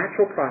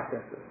 natural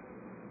processes.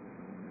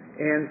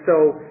 And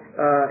so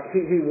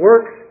he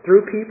works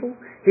through people.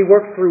 He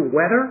works through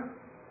weather,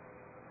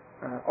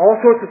 all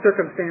sorts of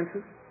circumstances.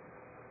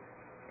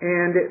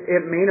 And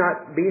it may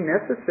not be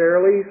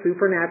necessarily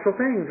supernatural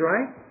things,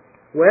 right?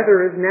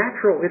 Weather is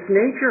natural. It's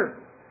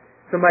nature.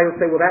 Somebody will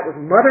say, well, that was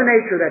Mother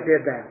Nature that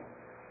did that.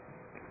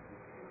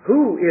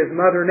 Who is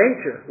Mother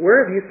Nature?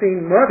 Where have you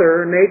seen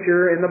Mother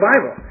Nature in the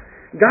Bible?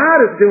 God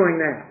is doing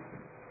that.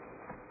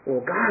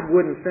 Well, God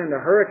wouldn't send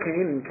a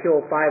hurricane and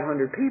kill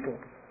 500 people.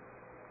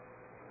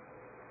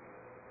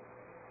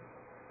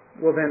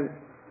 Well then,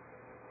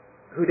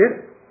 who did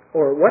it?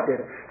 Or what did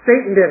it?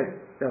 Satan did it,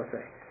 they'll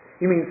say.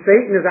 You mean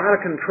Satan is out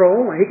of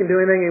control and he can do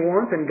anything he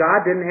wants and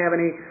God didn't have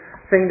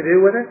anything to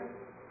do with it?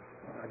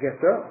 Well, I guess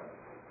so.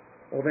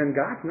 Well, then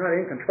God's not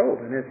in control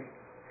then, is he?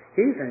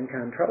 He's in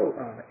control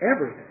of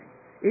everything.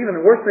 Even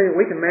the worst thing that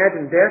we can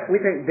imagine, death, we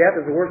think death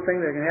is the worst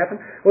thing that can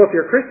happen. Well, if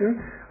you're a Christian,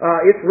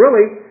 it's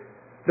really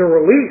the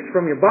release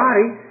from your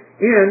body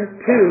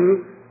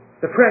into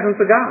the presence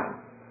of God.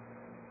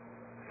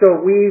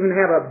 So we even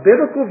have a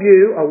biblical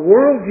view, a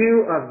world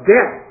view of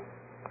death.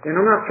 And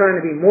I'm not trying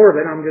to be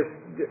morbid, I'm just,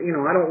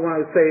 I don't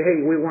want to say,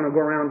 hey, we want to go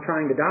around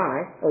trying to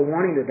die or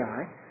wanting to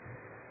die.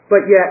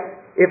 But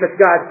yet, if it's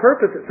God's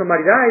purpose that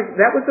somebody dies,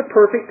 that was the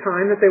perfect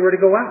time that they were to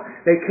go out.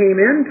 They came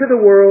into the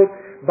world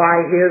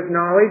by His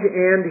knowledge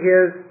and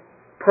His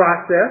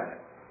process,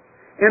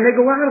 and they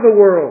go out of the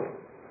world.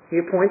 He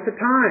appoints a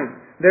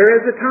time. There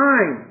is a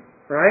time,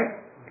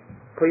 right?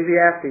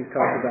 Ecclesiastes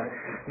talks about it.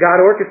 God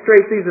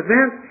orchestrates these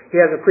events.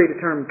 He has a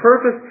predetermined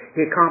purpose.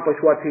 He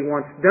accomplished what He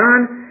wants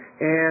done,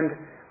 and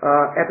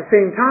at the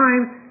same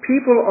time,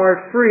 people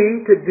are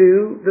free to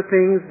do the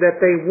things that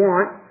they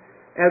want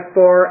as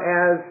far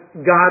as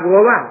God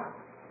will allow.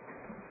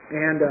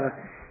 And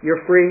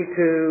you're free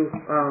to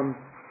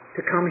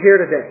come here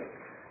today.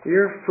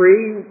 You're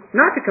free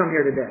not to come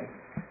here today.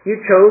 You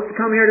chose to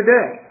come here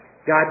today.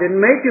 God didn't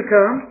make you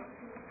come,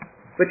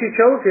 but you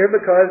chose here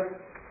because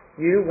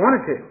you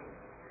wanted to.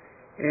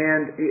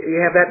 And you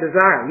have that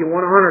desire. You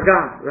want to honor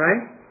God,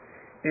 right?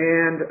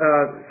 And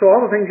so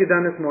all the things you've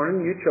done this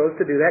morning, you chose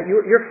to do that.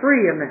 You're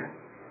free in that.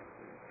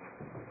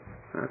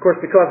 Of course,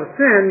 because of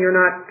sin, you're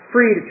not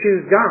free to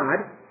choose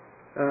God.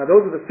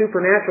 Those are the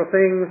supernatural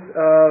things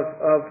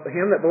of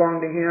Him that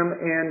belong to Him,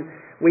 and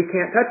we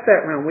can't touch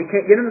that realm. We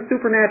can't get in the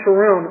supernatural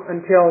realm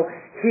until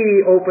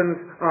He opens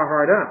our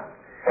heart up.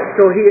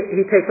 So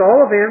He takes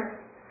all events,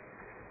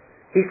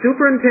 He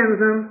superintends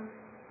them,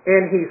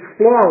 and He's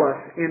flawless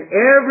in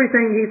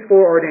everything He's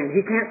foreordained.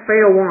 He can't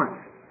fail once.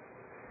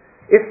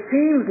 It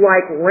seems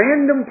like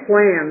random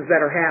plans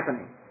that are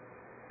happening.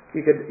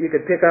 You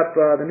could pick up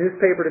the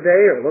newspaper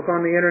today or look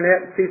on the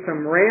internet and see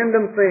some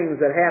random things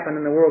that happen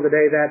in the world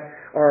today that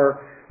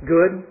are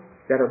good,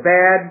 that are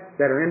bad,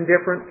 that are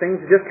indifferent,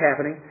 things just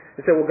happening.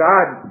 You say, well,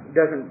 God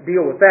doesn't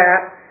deal with that.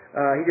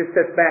 He just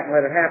sits back and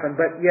let it happen.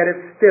 But yet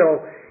it's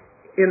still,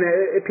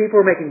 people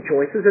are making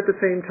choices at the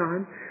same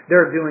time.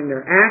 They're doing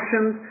their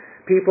actions.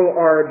 People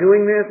are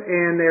doing this,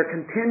 and they're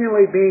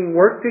continually being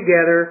worked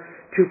together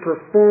to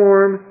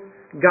perform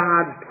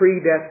God's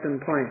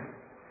predestined plan.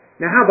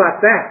 Now, how about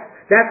that?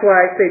 That's why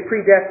I say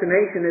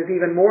predestination is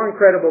even more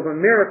incredible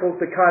than miracles,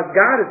 because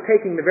God is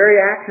taking the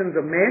very actions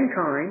of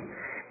mankind,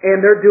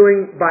 and they're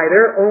doing by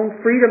their own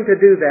freedom to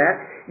do that,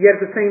 yet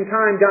at the same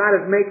time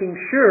God is making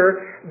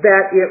sure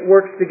that it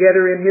works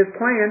together in His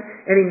plan,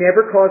 and He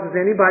never causes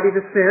anybody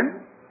to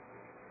sin.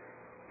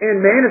 And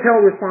man is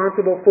held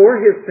responsible for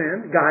his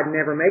sin. God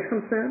never makes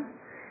them sin.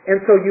 And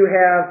so you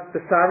have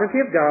the sovereignty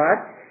of God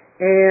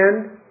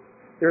and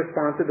the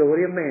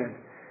responsibility of man.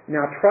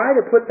 Now try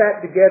to put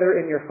that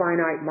together in your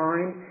finite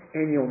mind,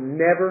 and you'll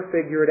never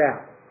figure it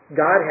out.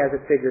 God has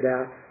it figured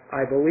out.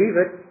 I believe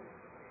it.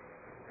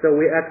 So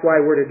that's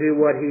why we're to do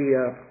what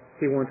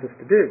He wants us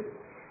to do.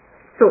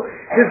 So,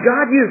 does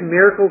God use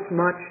miracles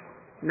much?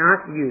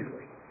 Not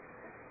usually.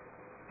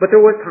 But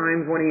there were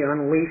times when He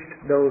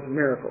unleashed those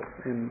miracles,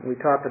 and we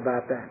talked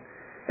about that.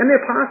 And the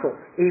apostles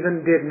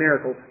even did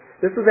miracles.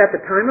 This was at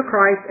the time of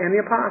Christ and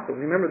the apostles.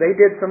 Remember, they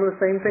did some of the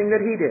same thing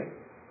that He did.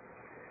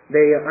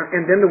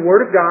 And then the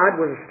Word of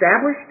God was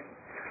established.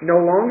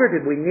 No longer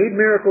did we need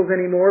miracles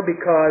anymore,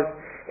 because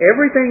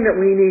everything that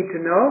we need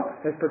to know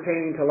as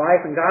pertaining to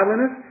life and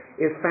godliness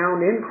is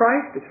found in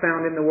Christ. It's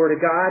found in the Word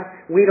of God.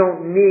 We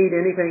don't need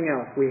anything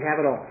else. We have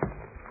it all.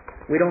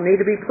 We don't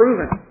need to be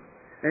proven.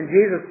 And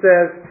Jesus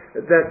says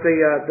that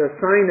the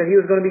sign that He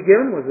was going to be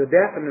given was the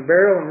death and the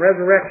burial and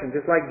resurrection,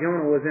 just like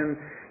Jonah was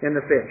in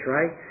the fish,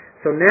 right?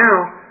 So now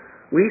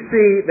we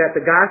see that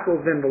the gospel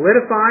has been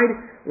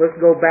validified. Let's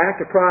go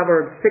back to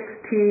Proverbs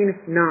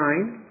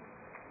 16:9.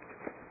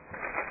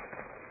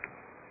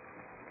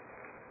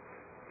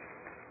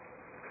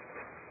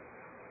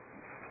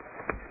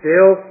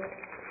 Still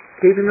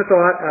keeping the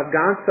thought of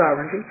God's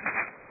sovereignty.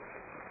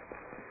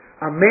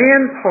 A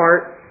man's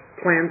heart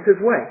plans his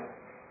way,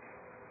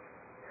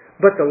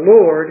 but the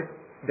Lord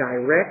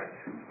directs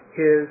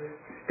his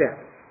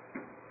steps.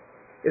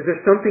 Is there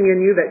something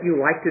in you that you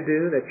like to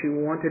do, that you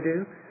want to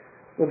do?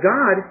 Well,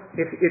 God,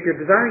 if you're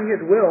desiring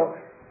His will,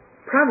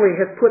 probably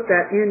has put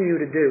that in you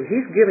to do.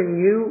 He's given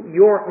you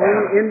your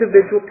own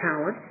individual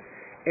talent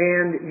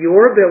and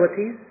your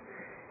abilities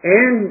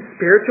and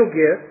spiritual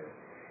gifts.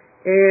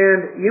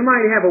 And you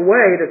might have a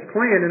way that's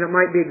planned, and it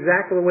might be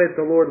exactly the way that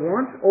the Lord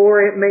wants, or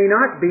it may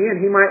not be,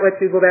 and He might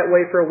let you go that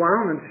way for a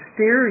while and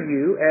steer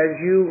you as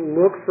you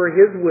look for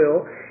His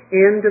will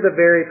into the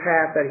very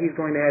path that He's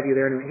going to have you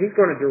there. And He's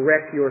going to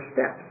direct your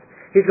steps.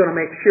 He's going to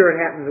make sure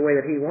it happens the way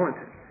that He wants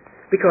it.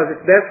 Because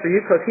it's best for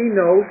you, because He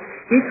knows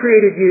He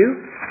created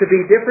you to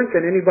be different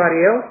than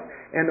anybody else,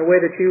 and the way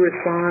that you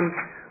respond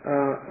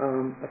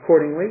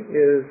accordingly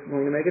is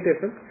going to make a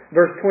difference.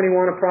 Verse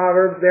 21 of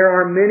Proverbs, there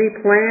are many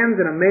plans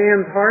in a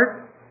man's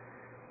heart,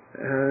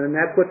 and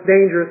that's what's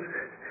dangerous.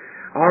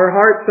 Our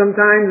heart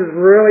sometimes is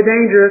really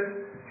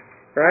dangerous,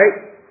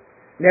 right?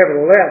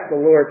 Nevertheless, the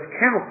Lord's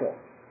counsel,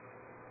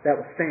 that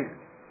will stand.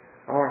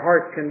 Our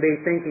hearts can be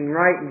thinking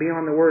right and be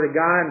on the Word of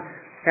God and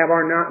have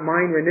our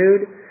mind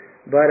renewed,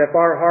 but if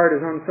our heart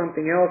is on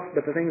something else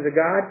but the things of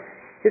God,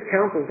 His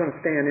counsel is going to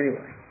stand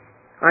anyway.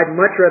 I'd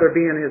much rather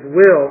be in His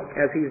will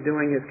as He's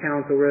doing His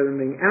counsel rather than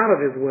being out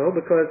of His will,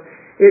 because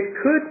it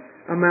could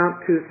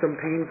amount to some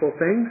painful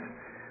things.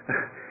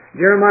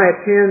 Jeremiah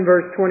 10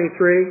 verse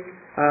 23,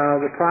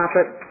 the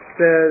prophet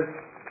says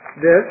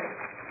this,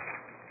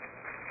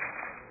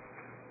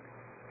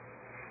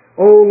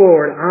 O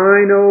Lord,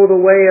 I know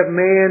the way of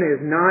man is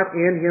not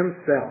in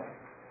himself.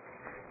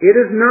 It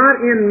is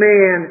not in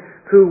man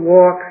who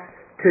walks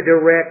to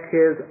direct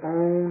his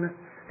own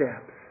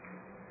steps.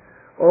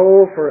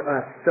 Oh, for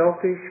us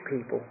selfish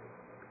people.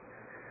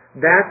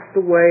 That's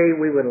the way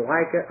we would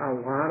like it a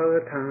lot of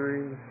the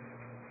times.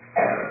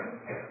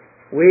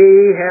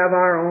 We have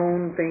our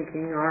own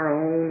thinking, our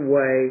own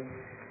way.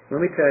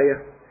 Let me tell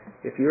you,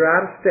 if you're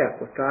out of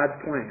step with God's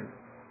plan,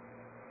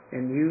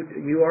 and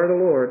you are the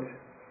Lord's,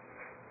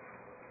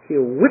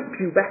 He'll whip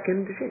you back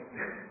into shape.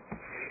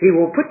 He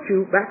will put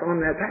you back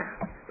on that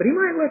path. But He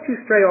might let you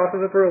stray off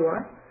of it for a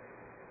while.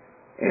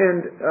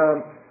 And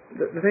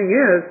the thing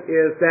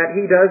is that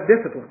He does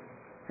discipline.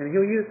 And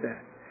He'll use that.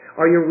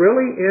 Are you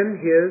really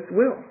in His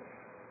will?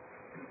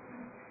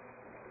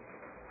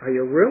 Are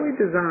you really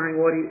desiring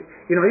what He...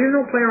 You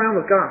don't play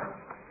around with God.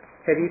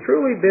 Have you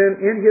truly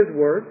been in His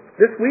Word?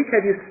 This week,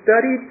 have you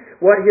studied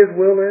what His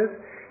will is?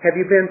 Have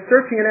you been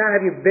searching it out?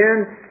 Have you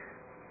been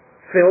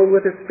filled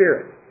with His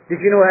Spirit? Did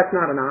you know that's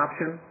not an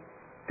option?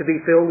 To be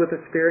filled with the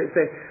Spirit? You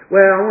say,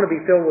 well, I want to be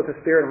filled with the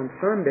Spirit on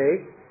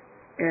Sunday,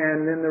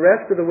 and then the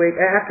rest of the week,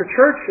 after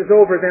church is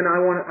over, then I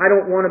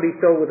don't want to be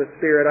filled with the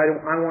Spirit. I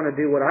want to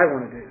do what I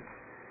want to do.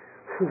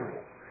 Whew.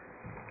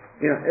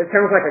 It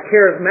sounds like a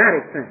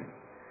charismatic thing.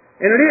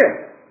 And it is.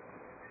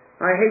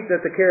 I hate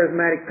that the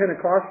charismatic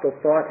Pentecostal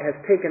thought has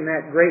taken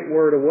that great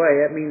word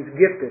away. That means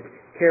gifted.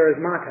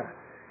 Charismata.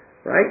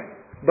 Right?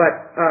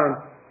 But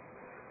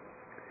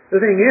the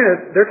thing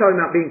is, they're talking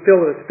about being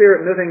filled with the Spirit,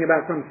 and they're thinking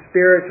about some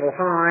spiritual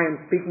high and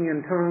speaking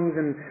in tongues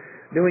and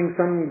doing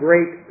some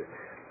great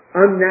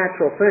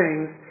unnatural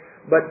things.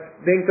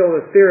 But being filled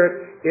with the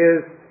Spirit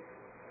is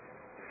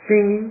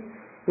singing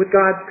with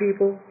God's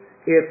people.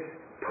 It's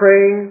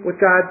praying with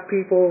God's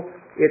people.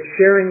 It's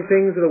sharing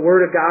things of the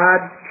Word of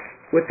God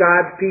with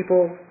God's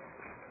people.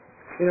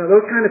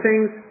 Those kind of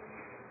things.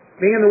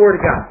 Being in the Word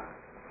of God.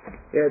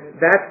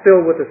 That's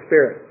filled with the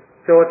Spirit.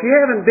 So if you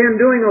haven't been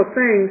doing those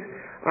things,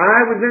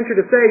 I would venture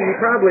to say you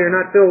probably are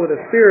not filled with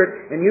the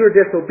Spirit, and you're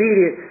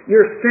disobedient,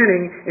 you're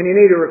sinning, and you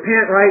need to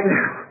repent right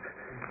now.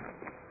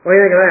 What do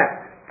you think of that?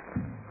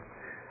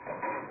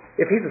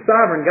 If He's a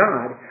sovereign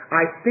God,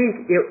 I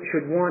think it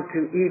should want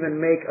to even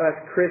make us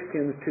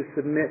Christians to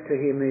submit to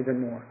Him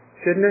even more.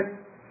 Shouldn't it?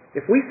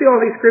 If we see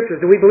all these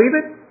Scriptures, do we believe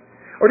it?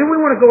 Or do we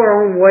want to go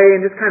our own way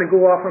and just kind of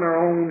go off on our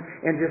own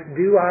and just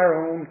do our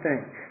own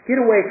thing?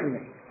 Get away from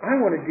me. I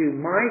want to do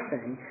my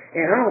thing,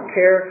 and I don't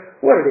care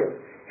what it is.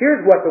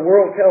 Here's what the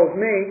world tells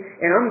me,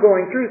 and I'm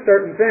going through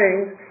certain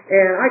things,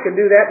 and I can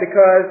do that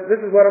because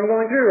this is what I'm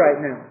going through right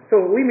now.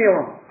 So leave me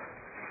alone.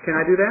 Can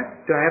I do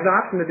that? Do I have the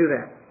option to do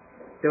that?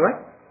 Do I?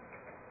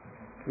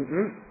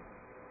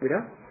 We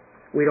don't.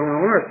 We don't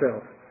own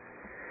ourselves.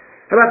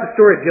 How about the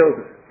story of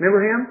Joseph?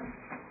 Remember him?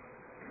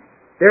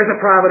 There's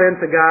a providence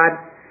of God.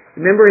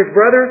 Remember his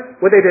brothers?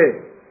 What'd they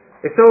do?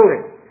 They sold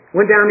him.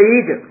 Went down to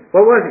Egypt.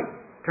 What was he?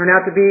 Turned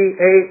out to be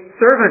a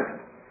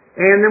servant.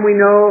 And then we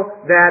know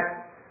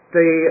that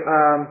the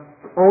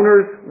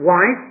owner's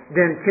wife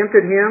then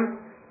tempted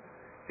him,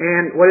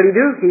 and what did he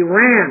do? He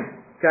ran,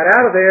 got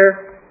out of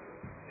there.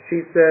 He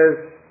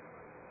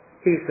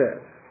says,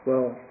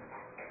 well,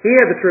 he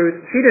had the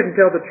truth. She didn't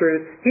tell the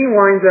truth. He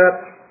winds up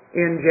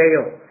in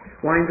jail.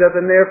 Winds up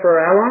in there for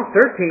how long?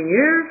 13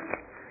 years?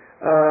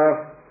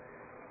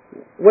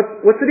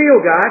 What's the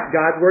deal, God?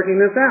 God's working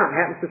this out.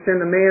 Happens to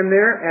send a man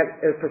there at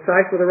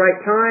precisely the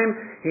right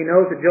time. He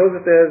knows that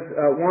Joseph is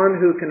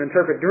one who can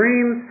interpret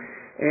dreams.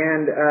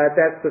 And at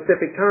that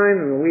specific time,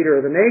 the leader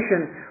of the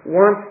nation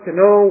wants to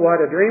know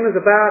what a dream is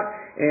about,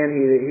 and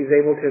he's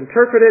able to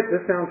interpret it.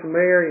 This sounds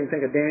familiar. You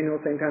can think of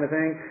Daniel, same kind of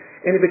thing.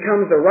 And he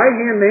becomes the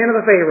right-hand man of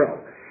the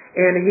Pharaoh.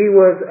 And he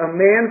was a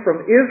man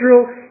from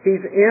Israel.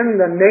 He's in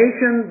the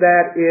nation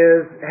that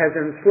has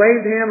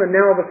enslaved him, and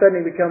now all of a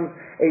sudden he becomes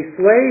a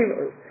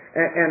slave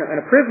and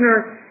a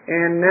prisoner,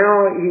 and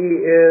now he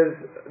is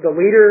the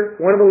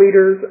leader, one of the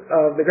leaders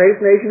of the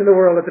greatest nation in the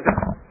world at the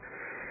time.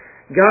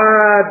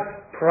 God's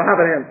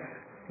providence.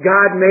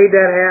 God made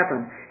that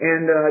happen.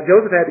 And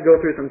Joseph had to go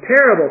through some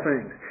terrible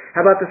things.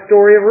 How about the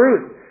story of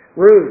Ruth?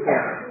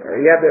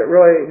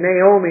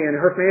 Naomi and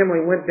her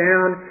family went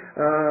down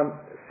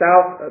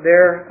south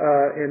there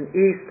in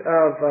east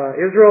of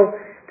Israel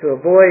to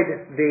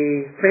avoid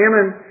the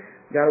famine.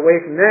 Got away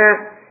from that.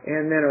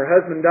 and then her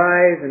husband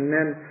dies, and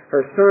then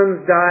her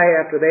sons die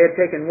after they had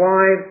taken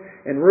wives,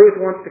 and Ruth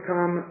wants to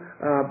come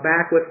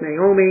back with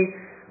Naomi.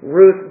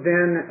 Ruth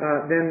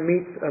then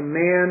meets a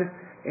man,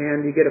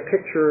 and you get a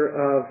picture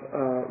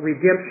of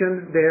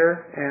redemption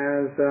there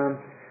as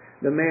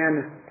the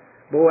man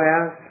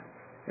Boaz,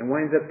 and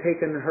winds up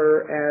taking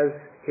her as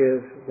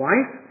his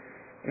wife,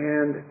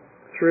 and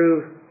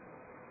through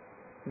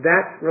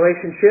that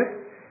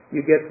relationship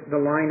you get the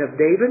line of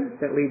David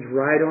that leads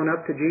right on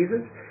up to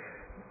Jesus.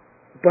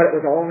 But it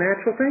was all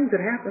natural things that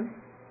happened.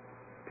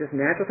 Just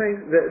natural things.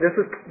 This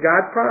is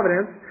God's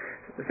providence.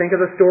 Think of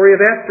the story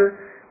of Esther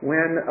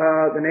when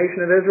the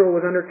nation of Israel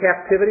was under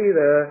captivity.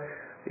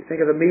 You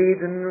think of the Medes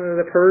and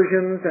the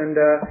Persians, and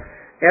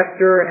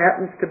Esther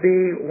happens to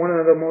be one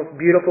of the most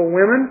beautiful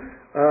women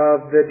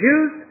of the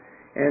Jews,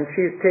 and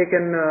she's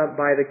taken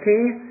by the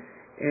king,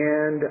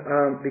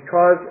 and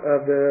because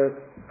of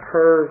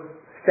her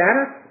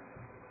status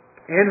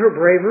and her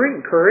bravery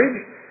and courage,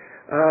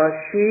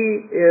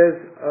 she is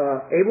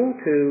able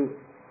to,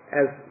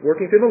 as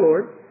working through the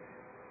Lord,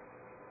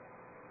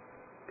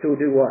 to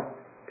do what?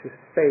 To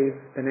save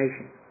the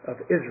nation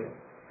of Israel.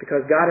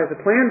 Because God has a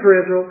plan for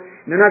Israel,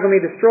 and they're not going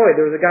to be destroyed.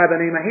 There was a guy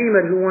by the name of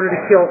Haman who wanted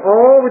to kill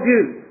all the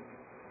Jews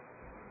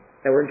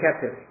that were in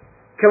captivity.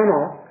 Kill them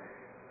all.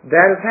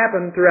 That has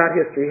happened throughout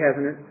history,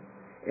 hasn't it?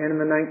 And in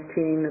the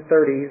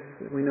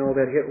 1930s, we know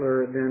that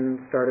Hitler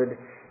then started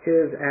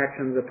his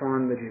actions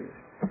upon the Jews,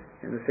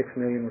 and the 6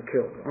 million were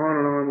killed. On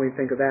and on we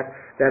think of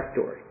that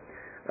story.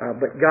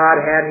 But God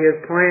had His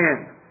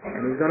plan,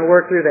 and He's going to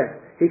work through that.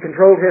 He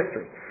controlled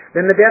history.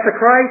 Then the death of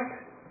Christ,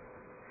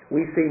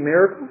 we see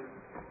miracles,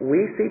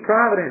 we see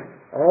providence,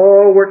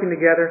 all working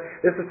together.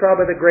 This is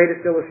probably the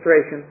greatest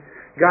illustration.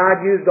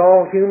 God used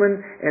all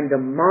human and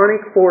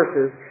demonic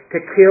forces to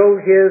kill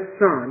His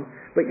Son,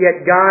 but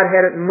yet God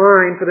had it in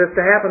mind for this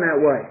to happen that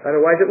way.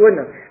 Otherwise it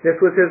wouldn't have. This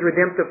was His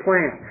redemptive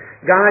plan.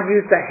 God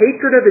used the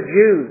hatred of the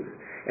Jews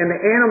and the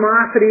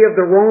animosity of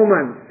the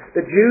Romans,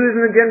 the Jews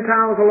and the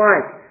Gentiles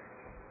alike,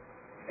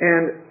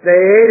 and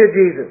they hated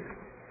Jesus.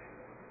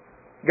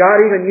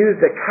 God even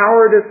used the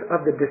cowardice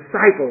of the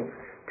disciples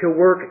to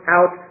work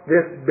out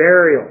this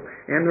burial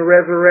and the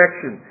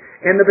resurrection.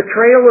 And the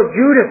betrayal of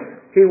Judas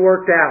He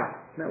worked out.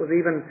 That was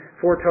even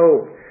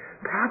foretold.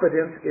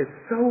 Providence is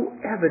so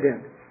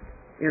evident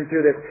in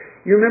through this.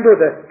 You remember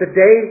the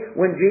day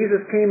when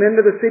Jesus came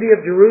into the city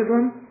of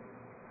Jerusalem?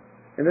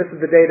 And this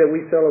is the day that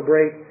we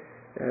celebrate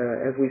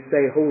as we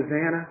say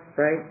Hosanna,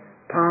 right?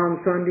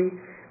 Palm Sunday.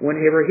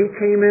 Whenever He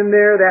came in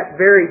there that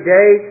very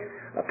day,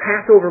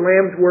 Passover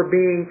lambs were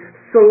being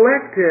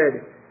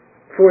selected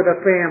for the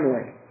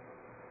family,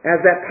 as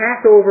that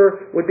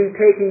Passover would be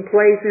taking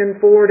place in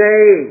 4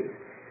 days.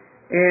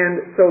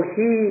 And so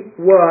He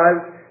was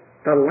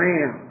the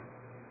Lamb.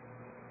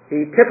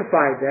 He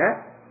typified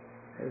that,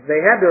 as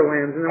they had their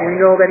lambs. And then we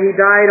know that He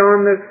died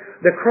on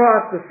the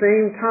cross the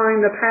same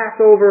time the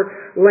Passover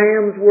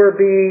lambs were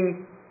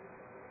being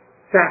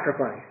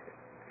sacrificed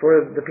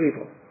for the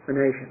people, the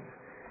nations.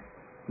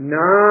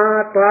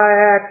 Not by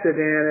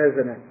accident,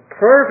 isn't it?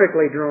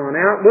 Perfectly drawn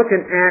out. Look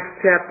in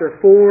Acts chapter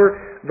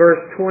 4,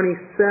 verse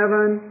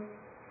 27.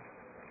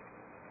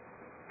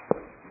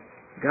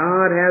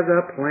 God has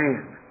a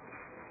plan.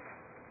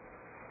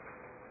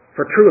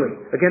 For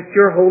truly, against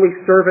your holy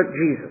servant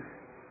Jesus,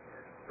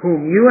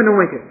 whom you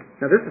anointed.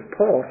 Now this is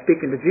Paul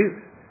speaking to Jews.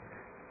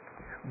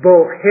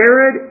 Both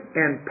Herod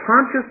and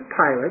Pontius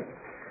Pilate,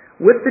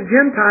 with the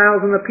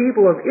Gentiles and the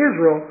people of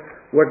Israel,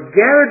 were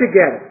gathered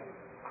together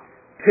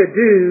to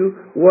do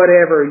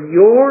whatever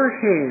your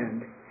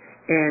hand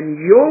and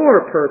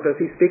your purpose,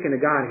 he's speaking to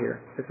God here,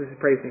 this is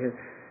praising Him,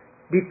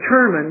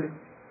 determined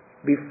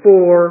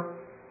before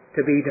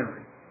to be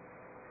done.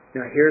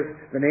 Now here's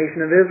the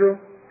nation of Israel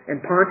and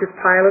Pontius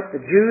Pilate,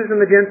 the Jews and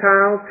the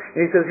Gentiles,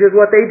 and he says, here's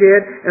what they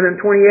did, and then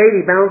 28,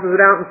 he balances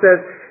it out and says,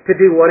 to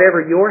do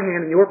whatever your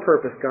hand and your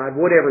purpose, God,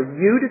 whatever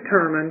you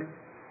determined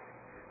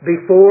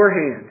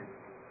beforehand.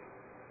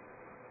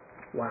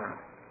 Wow.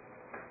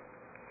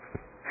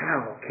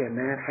 How can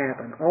that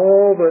happen?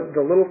 All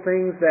the little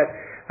things that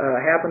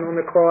happened on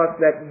the cross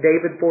that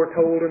David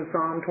foretold in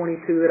Psalm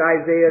 22, that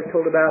Isaiah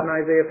told about in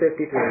Isaiah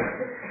 52.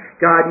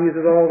 God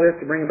uses all this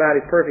to bring about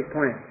His perfect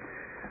plan.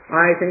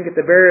 I think at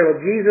the burial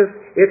of Jesus,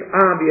 it's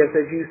obvious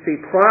as you see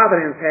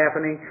providence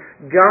happening.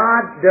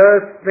 God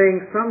does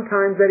things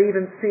sometimes that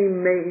even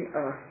seem,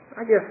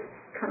 I guess,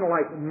 kind of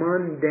like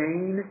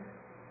mundane.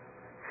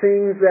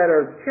 Things that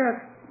are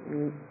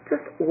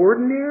just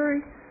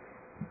ordinary.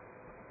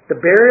 The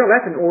burial,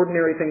 that's an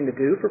ordinary thing to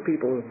do for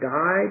people who have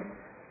died.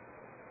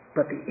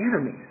 But the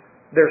enemies,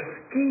 their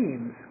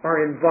schemes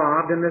are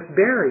involved in this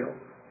burial.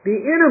 The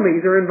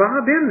enemies are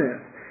involved in this.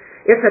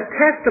 It's a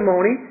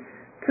testimony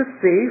to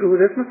see who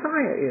this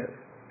Messiah is.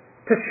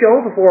 To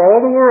show before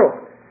all the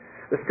world.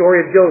 The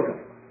story of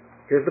Joseph.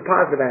 Here's the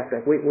positive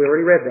aspect. We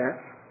already read that.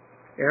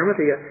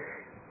 Arimathea.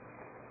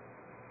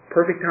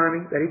 Perfect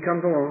timing that he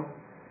comes along.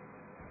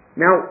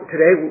 Now,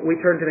 today we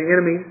turn to the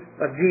enemies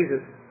of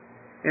Jesus.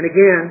 And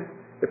again,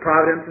 the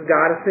providence of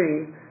God is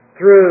seen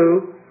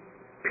through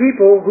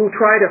people who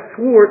try to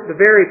thwart the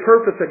very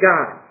purpose of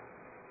God.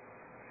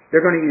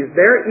 They're going to use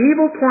their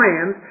evil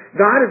plans.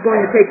 God is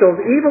going to take those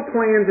evil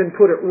plans and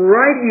put it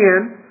right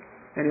in,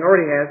 and He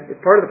already has,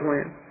 it's part of the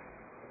plan,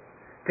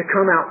 to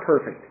come out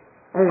perfect.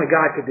 Only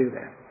God could do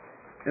that.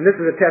 And this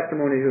is a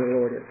testimony to who the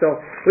Lord is. So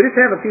we just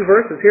have a few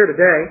verses here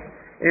today,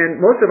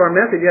 and most of our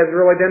message has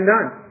really been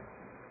done.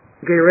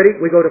 Okay, you ready?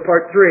 We go to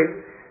part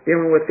 3,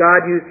 dealing with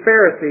God used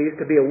Pharisees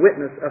to be a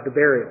witness of the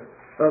burial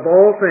of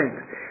all things.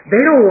 They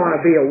don't want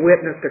to be a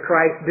witness to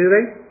Christ, do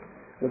they?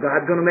 Well,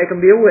 God's going to make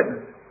them be a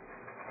witness.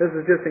 This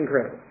is just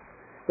incredible.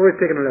 Where are we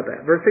picking it up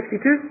at? Verse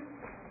 62?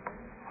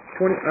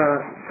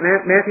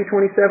 Matthew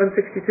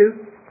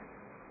 27:62.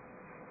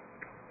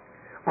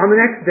 On the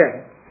next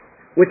day,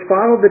 which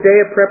followed the day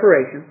of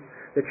preparation,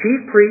 the chief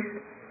priests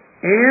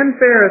and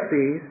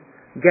Pharisees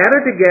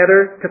gathered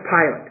together to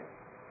Pilate,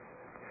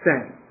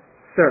 saying,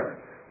 Sir,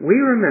 we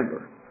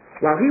remember,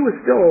 while he was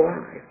still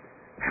alive,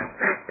 how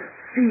that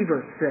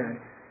deceiver said,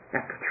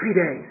 After 3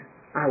 days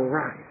I will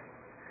rise.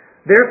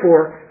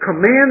 Therefore,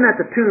 command that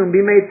the tomb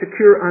be made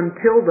secure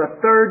until the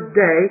 3rd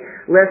day,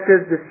 lest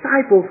his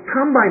disciples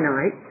come by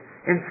night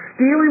and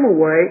steal him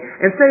away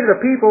and say to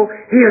the people,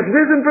 He has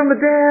risen from the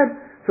dead.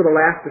 So the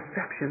last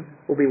deception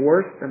will be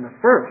worse than the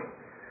first.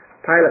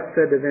 Pilate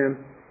said to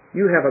them,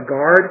 You have a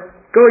guard.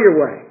 Go your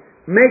way.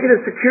 Make it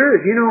as secure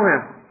as you know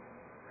how.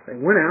 They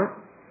went out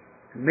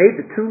and made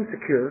the tomb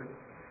secure,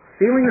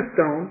 sealing the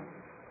stone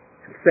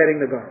and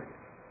setting the guard.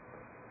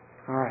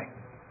 All right.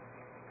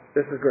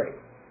 This is great.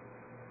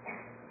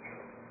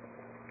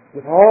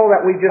 With all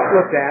that we just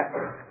looked at,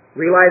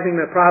 realizing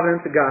the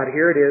providence of God,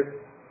 here it is.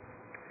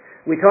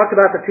 We talked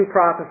about the 2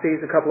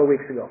 prophecies a couple of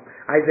weeks ago.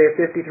 Isaiah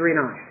 53:9.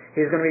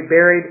 He's going to be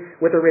buried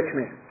with a rich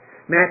man.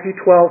 Matthew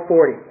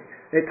 12:40.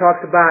 It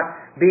talks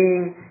about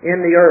being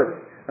in the earth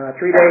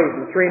 3 days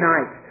and 3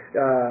 nights,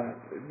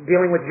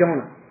 dealing with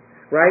Jonah.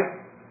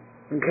 Right?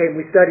 Okay,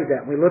 we studied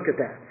that. We looked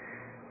at that.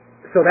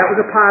 So that was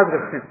a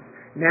positive sense.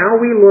 Now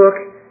we look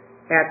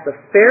at the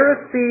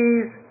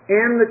Pharisees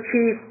and the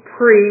chief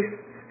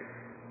priests.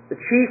 The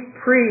chief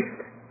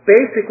priests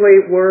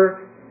basically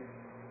were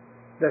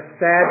the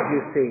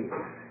Sadducees.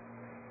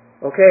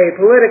 Okay,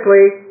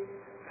 politically,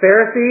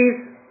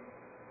 Pharisees,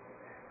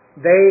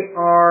 they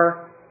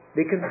are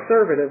the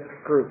conservative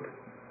group.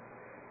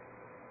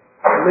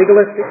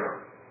 Legalistic.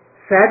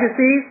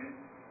 Sadducees,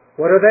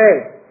 what are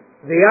they?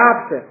 The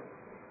opposite.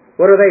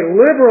 What are they?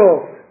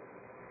 Liberals.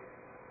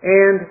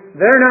 And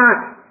they're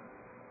not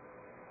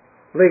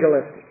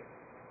legalistic.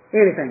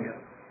 Anything goes.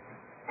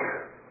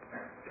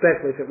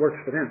 Especially if it works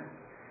for them.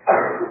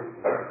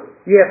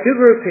 You have 2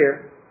 groups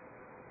here.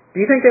 Do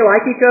you think they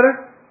like each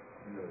other?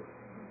 No.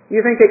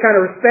 You think they kind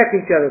of respect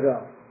each other,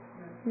 though?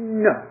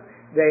 No.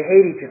 They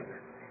hate each other.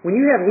 When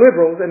you have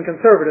liberals and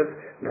conservatives,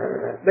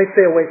 they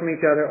stay away from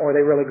each other or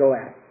they really go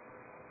at it.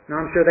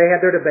 Now, I'm sure they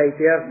had their debates.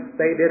 Yes,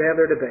 they did have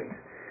their debates.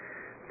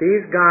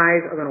 These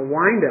guys are going to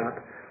wind up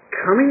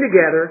coming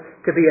together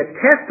to be a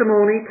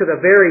testimony to the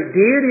very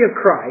deity of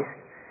Christ,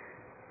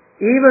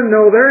 even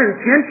though their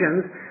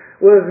intentions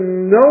was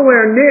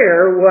nowhere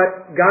near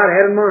what God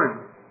had in mind.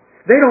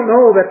 They don't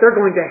know that they're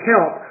going to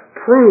help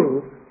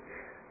prove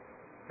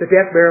the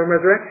death, burial, and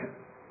resurrection.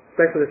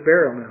 Especially this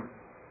burial now.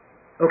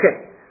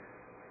 Okay.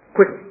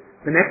 Quickly.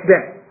 The next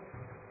day.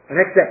 The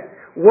next day.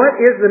 What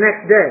is the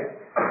next day?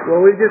 Well,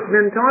 we've just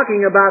been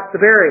talking about the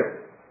burial.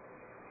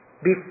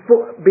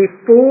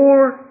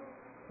 Before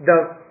the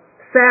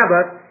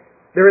Sabbath,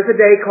 there is a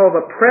day called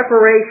the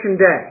Preparation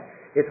Day.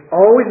 It's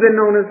always been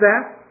known as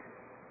that.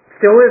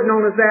 Still is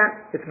known as that.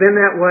 It's been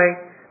that way.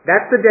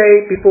 That's the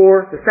day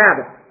before the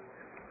Sabbath.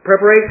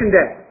 Preparation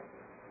Day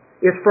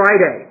is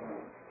Friday.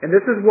 And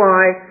this is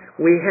why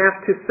we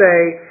have to say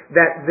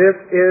that this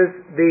is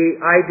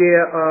the idea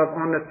of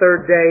on the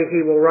 3rd day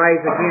He will rise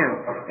again,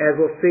 as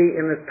we'll see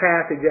in this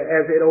passage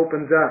as it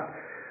opens up.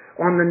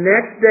 On the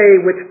next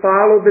day, which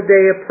followed the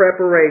day of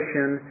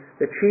preparation,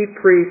 the chief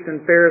priests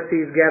and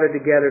Pharisees gathered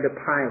together to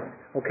Pilate.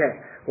 Okay,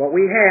 what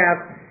we have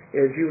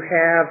is you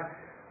have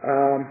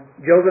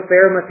Joseph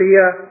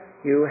Arimathea,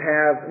 you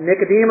have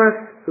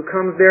Nicodemus, who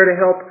comes there to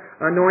help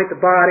anoint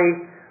the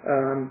body,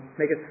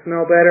 make it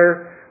smell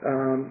better.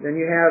 Then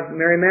you have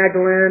Mary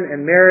Magdalene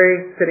and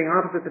Mary sitting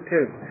opposite the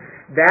tomb.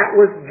 That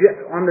was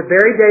on the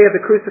very day of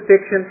the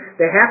crucifixion.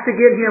 They have to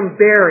get Him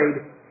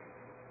buried.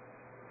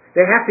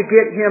 They have to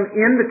get Him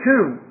in the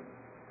tomb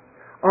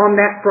on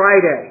that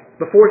Friday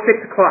before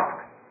 6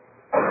 o'clock.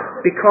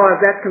 Because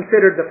that's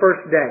considered the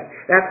first day.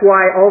 That's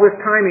why all this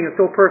timing is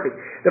so perfect.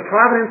 The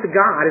providence of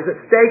God is at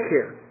stake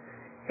here.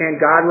 And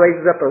God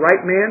raises up the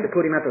right man to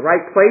put him at the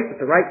right place at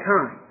the right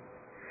time.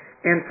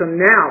 And so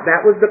now,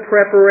 that was the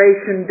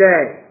preparation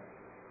day.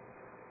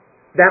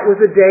 That was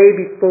the day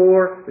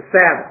before the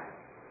Sabbath.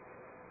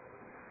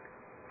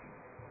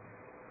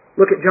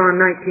 Look at John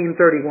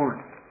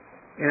 19:31.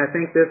 And I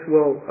think this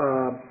will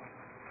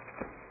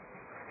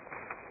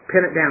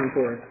pin it down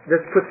for us.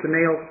 This puts the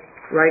nail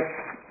right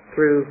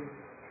through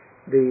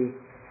the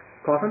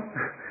coffin.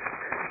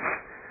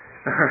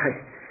 All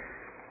right.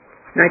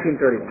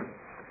 19:31.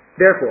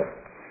 Therefore,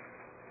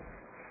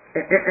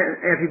 And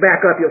if you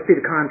back up, you'll see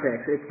the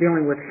context. It's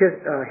dealing with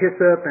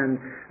hyssop and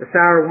the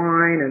sour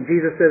wine, and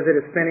Jesus says it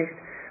is finished.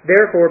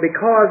 Therefore,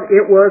 because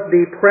it was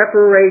the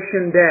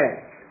preparation day.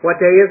 What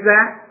day is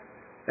that?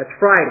 That's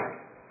Friday.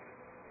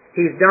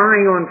 He's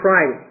dying on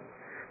Friday.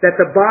 That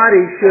the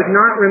body should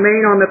not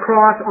remain on the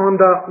cross on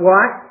the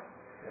what?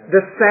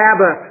 The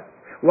Sabbath.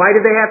 Why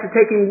did they have to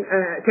take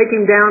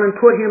him down and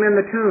put him in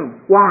the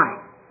tomb? Why?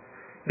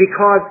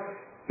 Because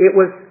it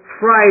was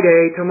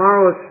Friday,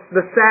 tomorrow is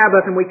the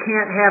Sabbath, and we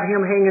can't have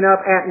him hanging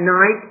up at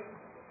night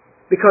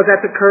because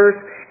that's a curse,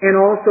 and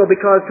also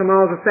because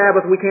tomorrow's the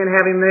Sabbath, we can't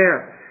have him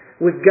there.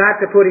 We've got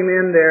to put him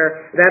in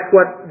there. That's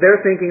what they're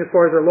thinking as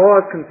far as the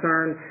law is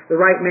concerned. The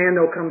right man,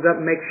 though, comes up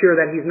and makes sure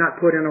that he's not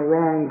put in a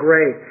wrong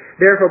grave.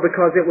 Therefore,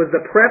 because it was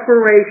the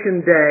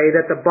preparation day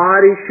that the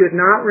body should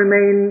not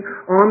remain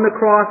on the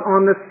cross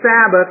on the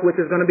Sabbath, which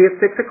is going to be at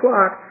 6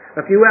 o'clock,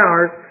 a few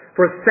hours,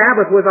 for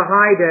Sabbath was a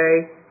high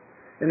day,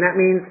 and that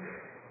means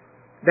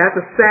that's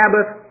a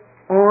Sabbath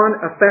on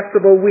a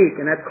festival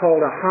week, and that's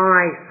called a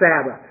high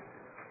Sabbath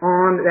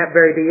on that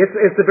very day.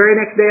 It's the very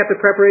next day after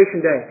preparation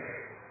day.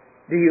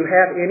 Do you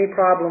have any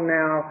problem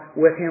now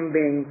with him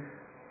being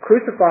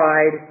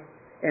crucified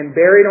and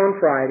buried on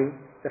Friday,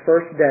 the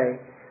first day?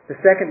 The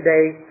second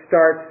day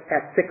starts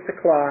at 6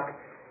 o'clock.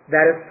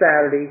 That is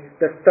Saturday.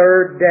 The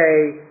third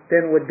day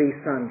then would be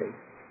Sunday.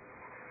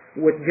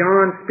 With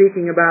John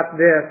speaking about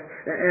this,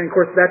 and of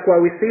course that's why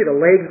we see the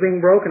legs being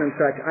broken and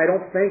such. I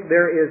don't think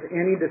there is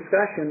any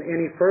discussion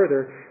any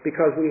further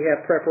because we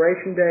have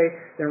preparation day,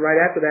 then right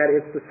after that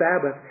it's the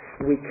Sabbath.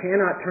 We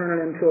cannot turn it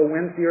into a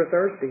Wednesday or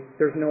Thursday.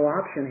 There's no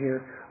option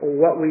here.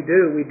 What we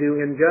do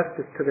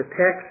injustice to the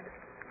text,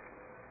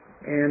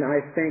 and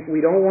I think we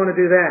don't want to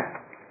do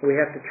that. We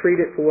have to treat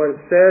it for what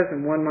it says,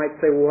 and one might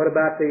say, well, what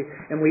about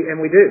and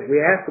we do.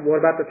 We ask, what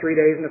about the 3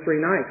 days and the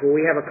 3 nights? Well,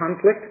 we have a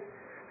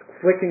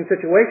conflicting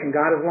situation.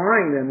 God is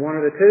lying then, one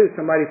of the two.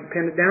 Somebody's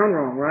pinned it down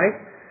wrong, right?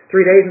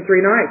 3 days and 3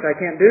 nights. I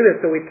can't do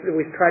this, so we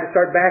try to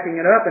start backing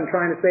it up and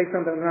trying to say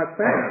something that's not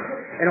saying.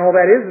 And all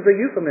that is a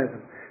euphemism.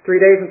 3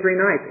 days and 3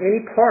 nights.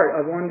 Any part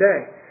of one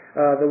day.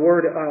 The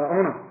word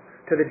ona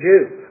to the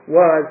Jew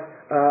was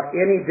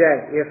any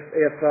day.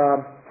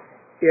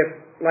 If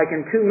like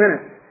in 2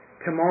 minutes,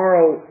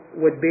 tomorrow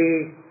would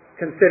be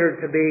considered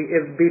to be,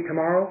 it would be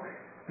tomorrow,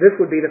 this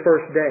would be the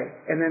first day.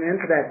 And then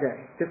into that day.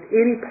 Just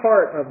any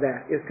part of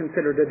that is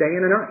considered a day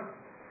and a night.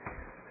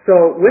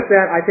 So with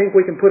that, I think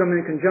we can put them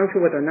in conjunction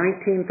with our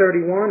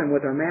 1931 and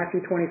with our Matthew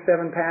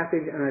 27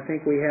 passage, and I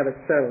think we have it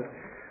settled.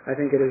 I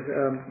think it is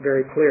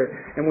very clear.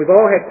 And we've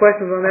all had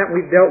questions on that.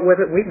 We've dealt with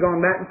it. We've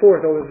gone back and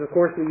forth over the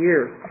course of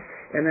years.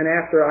 And then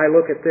after I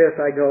look at this,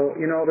 I go,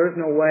 there's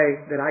no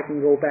way that I can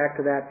go back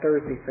to that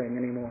Thursday thing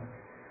anymore.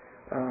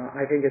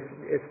 I think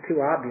it's too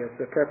obvious,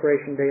 the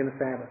preparation day and the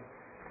Sabbath.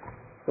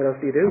 What else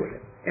do you do with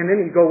it? And then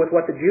you go with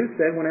what the Jews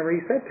said whenever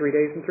he said 3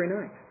 days and 3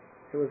 nights.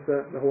 It was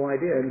the whole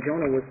idea. And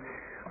Jonah was,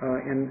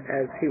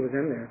 as he was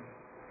in there,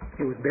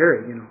 he was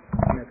buried, in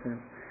that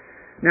sense.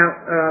 Now,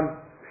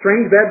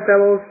 strange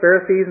bedfellows,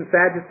 Pharisees and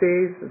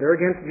Sadducees, they're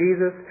against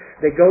Jesus.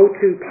 They go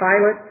to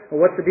Pilate.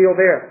 Well, what's the deal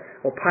there?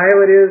 Well,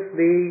 Pilate is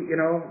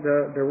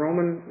the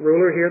Roman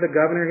ruler here, the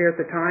governor here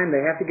at the time. They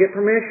have to get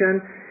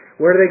permission.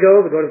 Where do they go?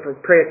 They go to the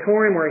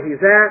Praetorium where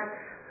he's at.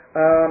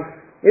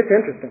 It's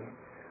interesting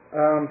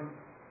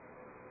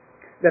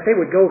that they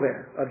would go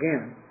there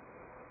again.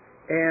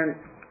 And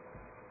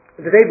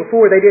the day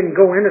before, they didn't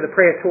go into the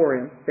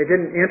Praetorium. They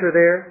didn't enter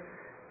there.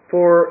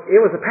 For it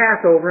was a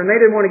Passover, and they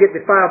didn't want to get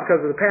defiled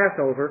because of the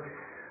Passover.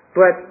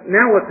 But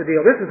now what's the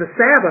deal? This is the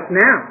Sabbath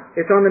now.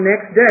 It's on the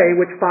next day,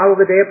 which followed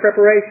the day of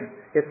preparation.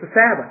 It's the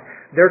Sabbath.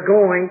 They're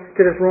going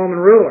to this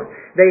Roman ruler.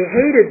 They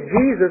hated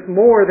Jesus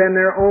more than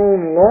their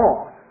own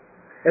law.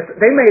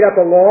 They made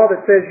up a law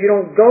that says you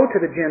don't go to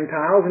the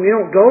Gentiles and you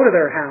don't go to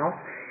their house.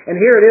 And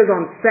here it is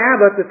on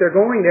Sabbath that they're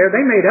going there.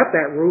 They made up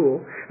that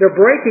rule. They're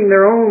breaking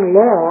their own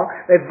law.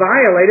 They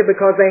violate it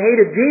because they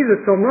hated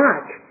Jesus so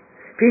much.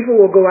 People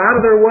will go out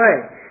of their way.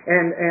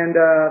 And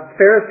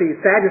Pharisees,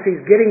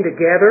 Sadducees getting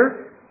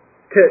together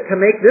to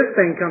make this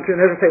thing come true.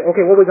 And they're going to say,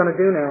 okay, what are we going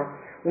to do now?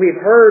 We've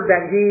heard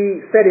that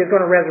he said he's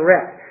going to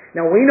resurrect.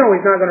 Now we know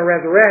he's not going to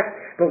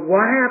resurrect, but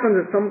what happens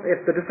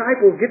if the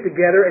disciples get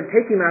together and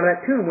take him out of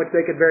that tomb, which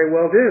they could very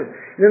well do?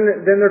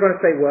 Then they're going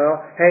to say, well,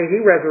 hey,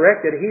 he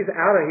resurrected. He's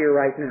out of here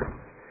right now.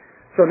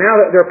 So now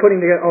that they're putting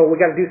together, we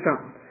got to do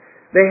something.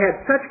 They had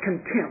such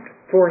contempt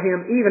for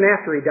him even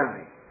after he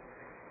died.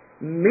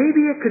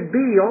 Maybe it could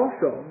be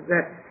also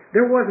that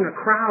there wasn't a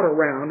crowd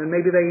around, and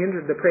maybe they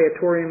entered the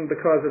Praetorium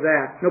because of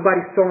that. Nobody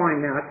saw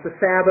him now. It's the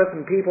Sabbath,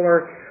 and people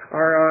are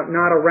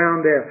not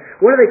around there.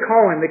 What do they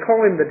call him? They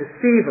call him the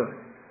deceiver.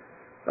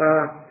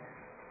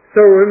 So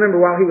remember,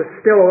 while he was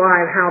still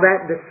alive, how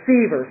that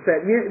deceiver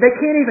said, they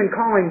can't even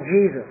call him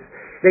Jesus.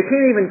 They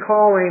can't even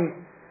call him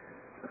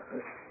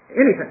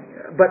anything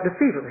but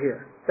deceiver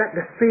here. That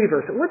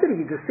deceiver. So what did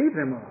he deceive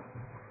them of?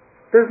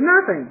 There's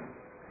nothing.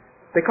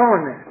 They call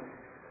him that.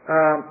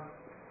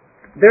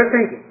 They're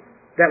thinking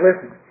that,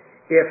 listen,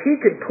 if he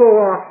could pull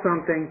off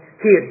something,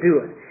 he'd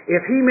do it.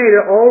 If He made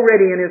it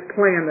already in His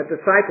plan that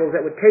disciples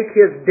that would take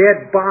His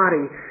dead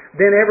body,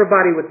 then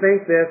everybody would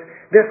think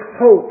this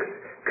hoax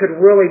could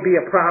really be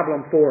a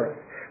problem for us.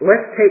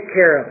 Let's take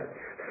care of it.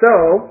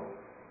 So,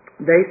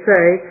 they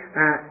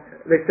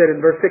said in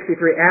verse 63,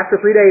 after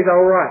 3 days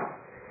I'll rise.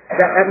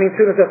 That means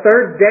soon as the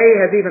third day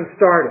has even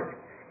started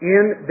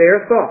in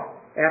their thought.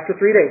 After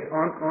 3 days,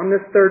 on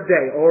this third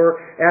day,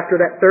 or after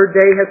that third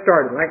day has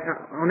started, like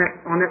on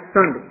that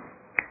Sunday,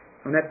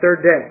 on that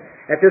third day.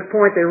 At this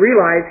point, they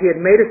realized He had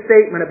made a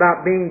statement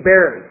about being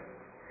buried,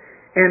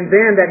 and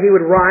then that He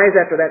would rise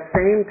after that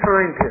same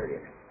time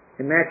period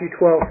in Matthew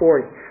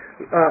 12:40.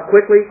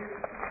 Quickly,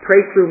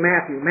 trace through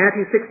Matthew.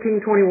 Matthew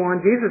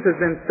 16:21. Jesus has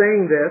been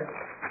saying this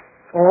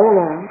all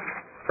along.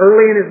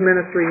 Early in His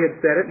ministry, He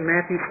had said it in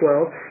Matthew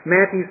 12.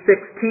 Matthew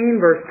 16,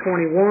 verse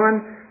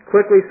 21.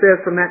 Quickly says,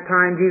 from that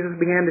time Jesus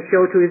began to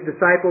show to His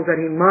disciples that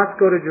He must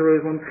go to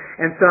Jerusalem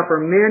and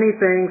suffer many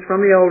things from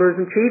the elders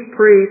and chief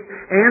priests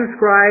and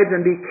scribes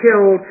and be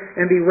killed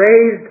and be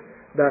raised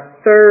the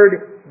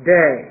third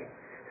day.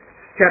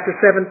 Chapter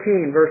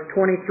 17, verse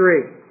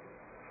 23.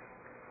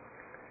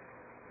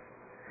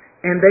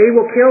 And they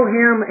will kill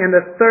Him, and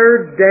the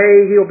third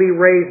day He'll be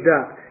raised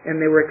up. And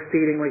they were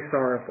exceedingly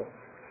sorrowful.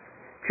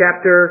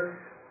 Chapter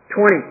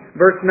 20,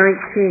 verse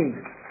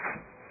 19.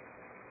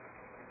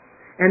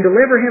 And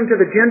deliver Him to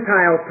the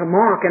Gentiles to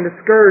mock and to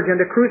scourge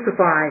and to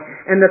crucify.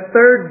 And the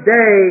third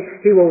day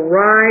He will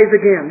rise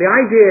again. The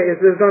idea is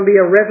there's going to be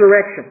a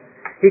resurrection.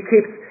 He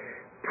keeps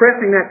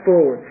pressing that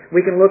forward. We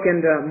can look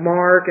into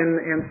Mark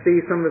and see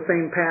some of the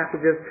same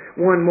passages.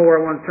 One more,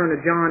 I want to turn to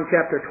John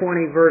chapter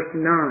 20, verse 9.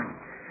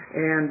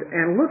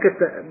 And look at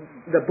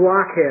the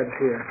blockheads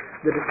here,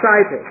 the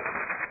disciples.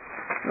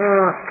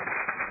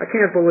 I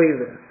can't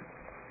believe this.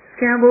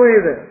 Can't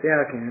believe this.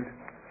 Yeah, I can.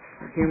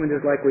 Human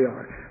just like we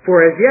are.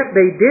 For as yet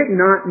they did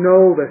not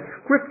know the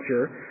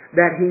Scripture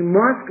that He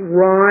must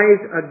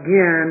rise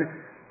again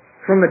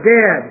from the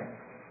dead.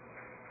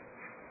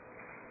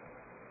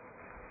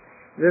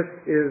 This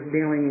is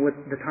dealing with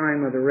the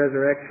time of the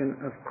resurrection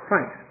of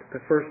Christ,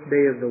 the first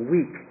day of the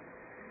week.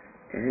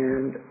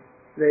 And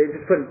they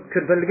just couldn't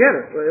put it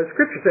together. The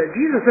Scripture said,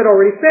 Jesus had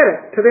already said it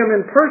to them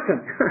in person.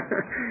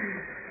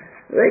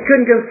 They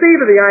couldn't conceive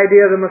of the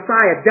idea of the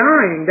Messiah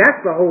dying.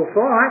 That's the whole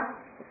thought.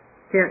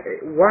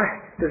 Why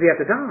does He have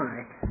to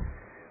die?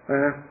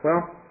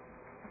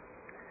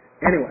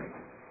 Anyway,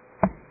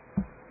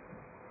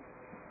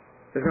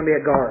 there's going to be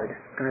a guard.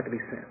 It's going to have to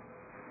be sent.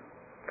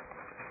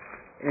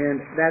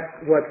 And that's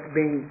what's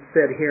being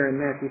said here in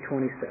Matthew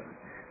 27.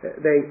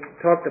 They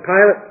talk to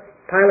Pilate.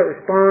 Pilate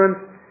responds.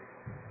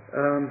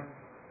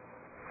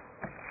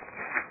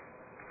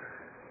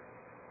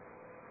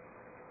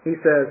 He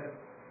says,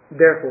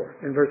 therefore,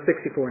 in verse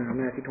 64 now,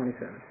 Matthew 27,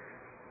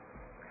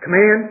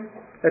 command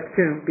that the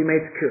tomb be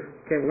made secure.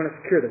 Okay, we're going to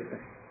secure this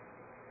thing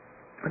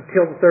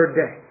until the third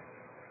day.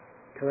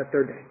 Until that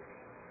third day.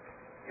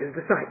 His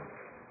disciples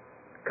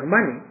come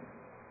by me,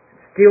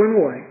 steal Him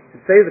away,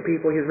 and say to the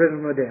people He is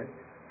risen from the dead.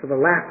 So the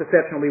last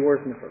deception will be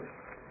worse than the first.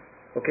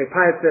 Okay,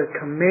 Pilate says,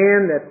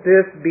 command that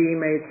this be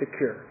made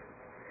secure.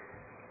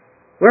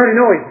 We already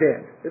know He's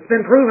dead. It's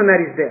been proven that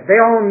He's dead.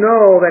 They all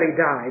know that He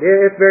died.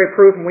 It's very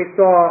proven. We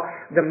saw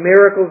the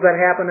miracles that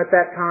happened at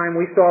that time.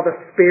 We saw the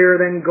spear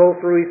then go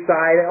through His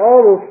side.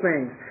 All those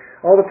things.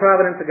 All the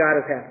providence of God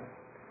has happened.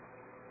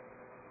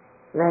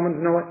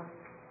 Romans know it.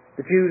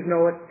 The Jews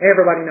know it.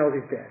 Everybody knows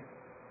He's dead.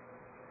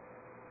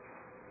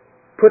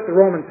 Put the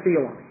Roman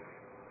seal on Him.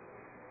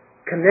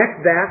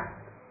 Connect that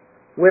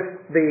with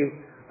the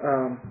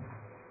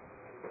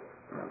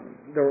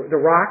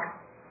rock,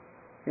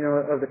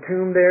 of the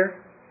tomb there,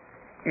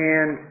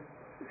 and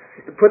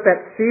put that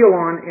seal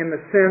on in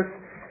the sense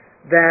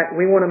that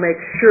we want to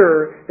make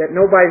sure that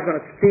nobody's going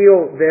to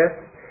steal this,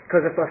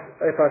 because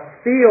if a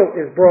seal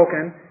is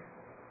broken,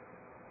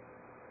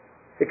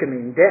 it can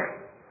mean death.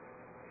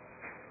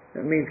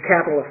 It means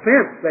capital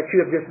offense that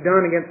you have just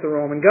done against the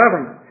Roman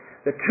government.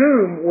 The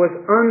tomb was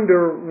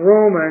under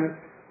Roman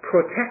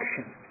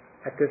protection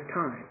at this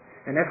time,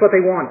 and that's what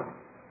they wanted.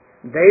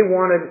 They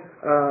wanted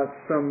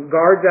some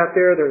guards out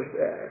there. There's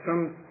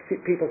some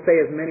people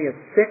say as many as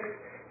 6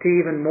 to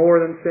even more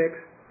than 6.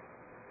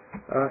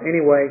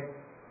 Anyway,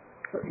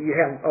 you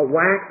have a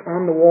wax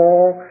on the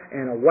wall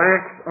and a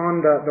wax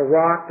on the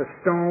rock, the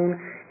stone,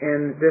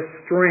 and this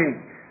string.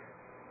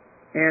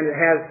 And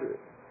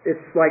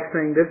it's like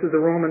saying this is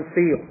the Roman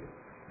seal.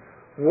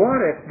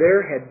 What if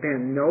there had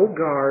been no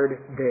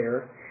guard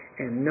there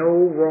and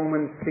no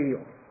Roman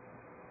seal?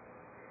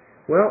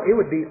 Well, it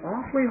would be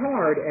awfully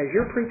hard as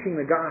you're preaching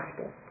the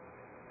gospel,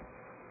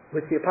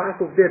 which the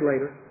apostles did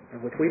later,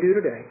 and which we do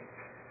today.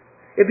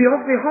 It'd be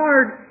awfully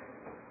hard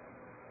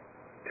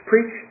to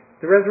preach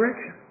the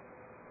resurrection.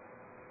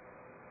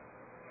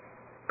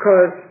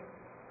 Because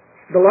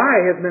the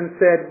lie has been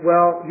said,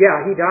 well,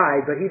 yeah, He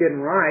died, but He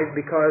didn't rise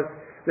because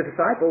the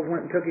disciples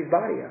went and took His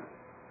body out.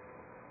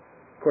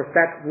 Of course,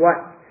 that's what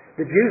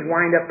the Jews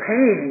wind up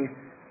paying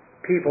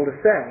people to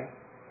say.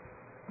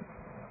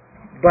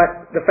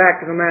 But the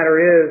fact of the matter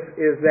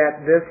is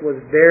that this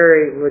was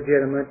very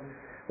legitimate.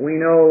 We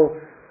know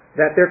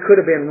that there could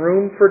have been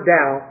room for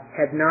doubt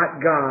had not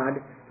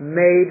God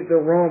made the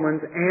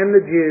Romans and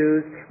the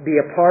Jews be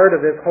a part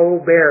of this whole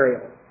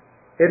burial.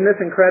 Isn't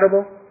this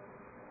incredible?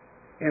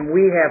 And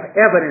we have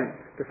evidence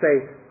to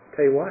say,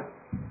 tell you what,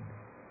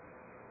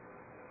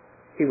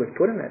 he was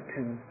put in that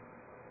tomb.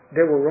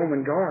 There were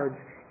Roman guards,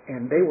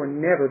 and they were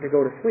never to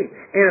go to sleep.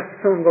 And if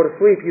someone go to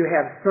sleep, you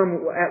have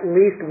at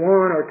least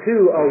one or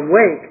two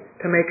awake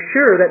to make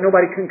sure that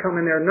nobody can come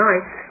in there at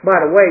night. By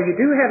the way, you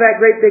do have that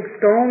great big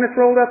stone that's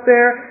rolled up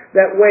there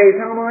that weighs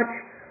how much?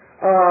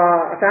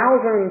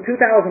 1,000, 2,000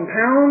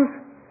 pounds.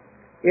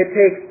 It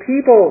takes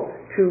people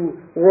to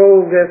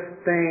roll this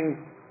thing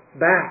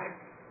back.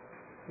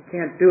 You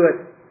can't do it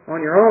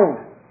on your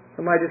own.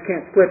 Somebody just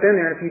can't slip in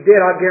there. And if you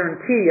did, I'll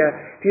guarantee you,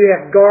 if you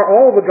have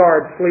all the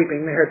guards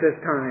sleeping there at this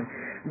time,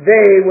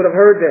 they would have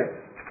heard this.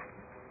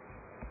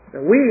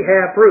 So we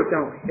have proof,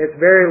 don't we? It's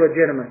very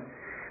legitimate.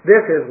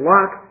 This is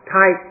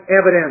lock-tight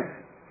evidence.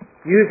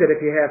 Use it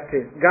if you have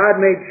to.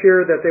 God made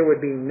sure that there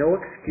would be no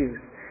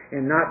excuse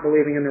in not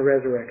believing in the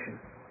resurrection.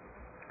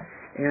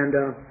 And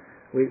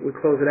we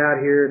close it out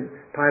here.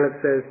 Pilate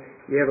says,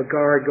 you have a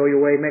guard, go your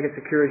way, make it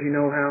secure as you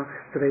know how.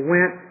 So they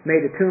went,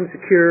 made the tomb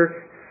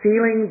secure,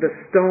 sealing the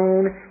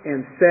stone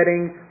and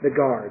setting the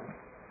guard.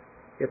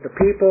 If the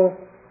people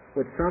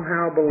would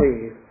somehow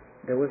believe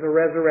there was a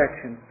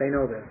resurrection, they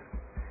know this.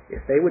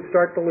 If they would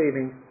start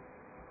believing,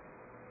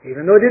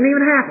 even though it didn't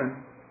even happen,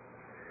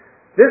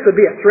 this would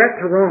be a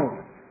threat to Rome.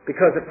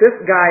 Because if this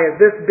guy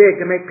is this big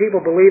to make people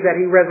believe that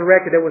he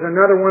resurrected, it was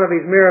another one of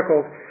these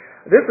miracles.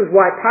 This is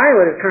why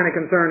Pilate is kind of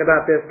concerned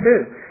about this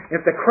too.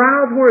 If the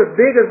crowds were as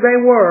big as they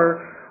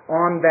were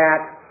on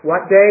that,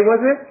 what day was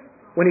it?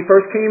 When he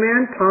first came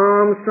in,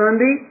 Palm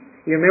Sunday.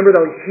 You remember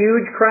those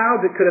huge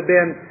crowds? It could have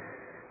been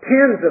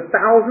tens of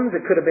thousands.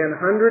 It could have been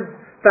 100,000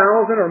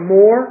 or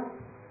more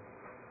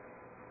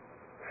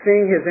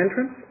seeing his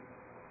entrance,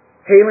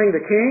 hailing the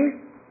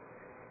king.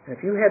 And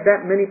if you had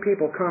that many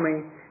people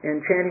coming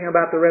and chanting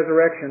about the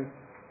resurrection,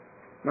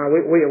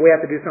 we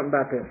have to do something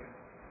about this.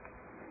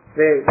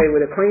 They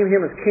would acclaim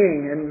him as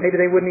king, and maybe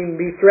they wouldn't even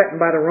be threatened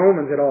by the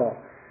Romans at all.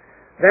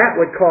 That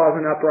would cause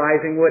an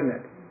uprising, wouldn't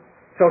it?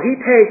 So he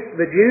takes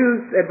the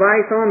Jews'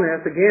 advice on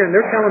this. Again,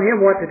 they're telling him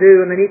what to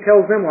do, and then he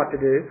tells them what to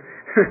do.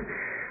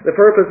 The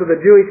purpose of the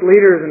Jewish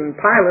leaders and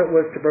Pilate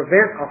was to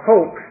prevent a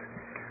hoax.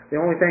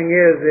 The only thing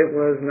is, it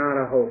was not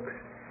a hoax.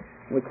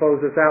 We close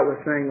this out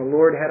with saying the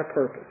Lord had a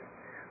purpose.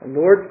 The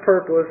Lord's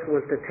purpose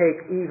was to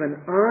take even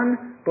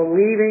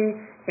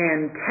unbelieving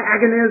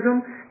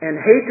antagonism and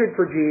hatred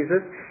for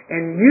Jesus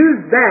and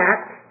use that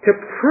to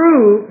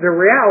prove the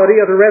reality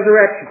of the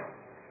resurrection.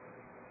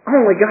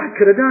 Only God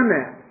could have done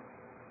that.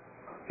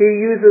 He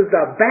uses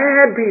the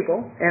bad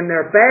people and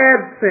their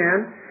bad sin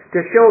to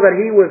show that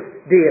He was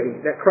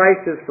deity, that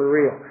Christ is for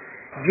real.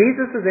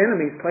 Jesus'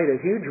 enemies played a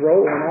huge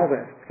role in all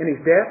this. In His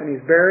death, in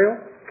His burial,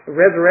 the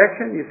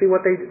resurrection. You see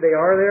what they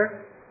are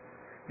there?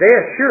 They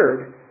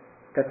assured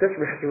that this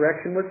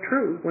resurrection was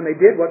true when they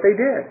did what they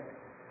did.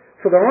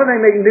 So the only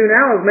thing they can do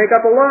now is make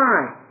up a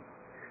lie.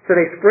 So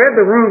they spread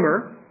the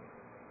rumor,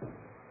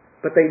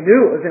 but they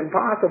knew it was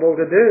impossible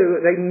to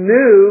do. They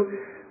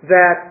knew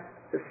that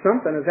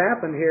something has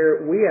happened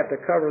here. We have to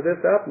cover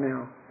this up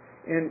now.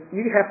 And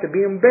you have to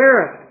be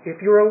embarrassed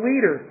if you're a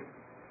leader.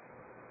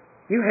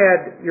 You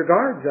had your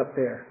guards up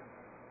there.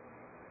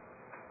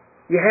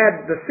 You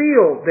had the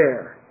seal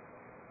there.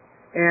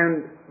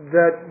 And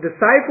the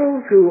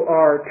disciples who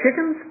are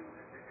chickens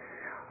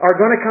are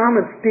going to come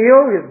and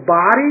steal His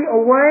body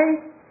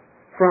away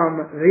from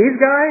these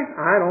guys?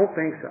 I don't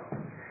think so.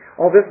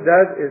 All this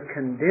does is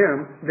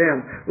condemn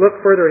them. Look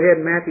further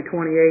ahead in Matthew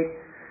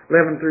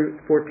 28:11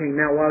 through 14.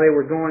 Now while they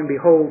were going,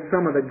 behold,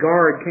 some of the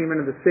guard came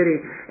into the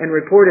city and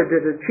reported to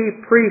the chief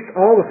priests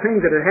all the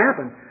things that had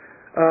happened.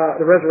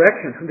 The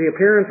resurrection, the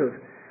appearances.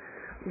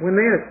 When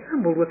they had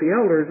assembled with the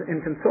elders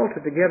and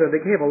consulted together, they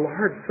gave a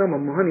large sum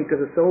of money to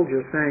the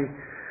soldiers, saying,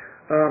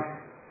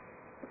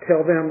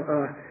 tell them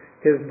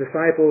His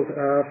disciples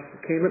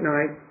came at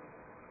night.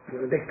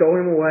 They stole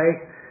Him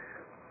away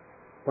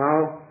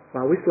while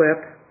we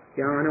slept.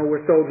 Yeah, I know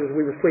we're soldiers.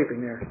 We were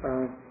sleeping there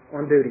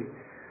on duty.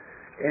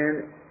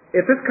 And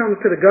if this comes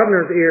to the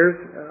governor's ears,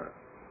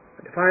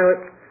 to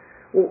Pilate,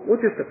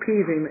 we'll just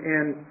appease him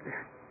and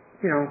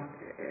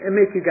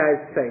make you guys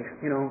safe.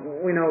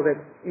 We know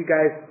that you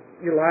guys,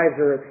 your lives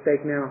are at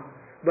stake now,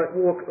 but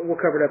we'll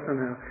cover it up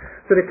somehow.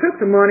 So they took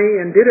the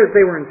money and did as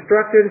they were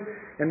instructed.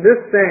 And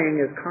this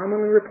saying is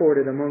commonly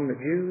reported among the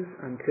Jews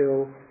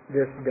until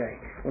this day.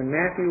 When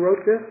Matthew wrote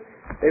this,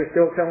 they were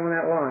still telling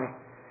that lie.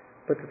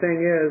 But the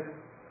thing is,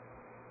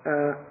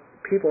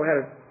 people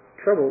had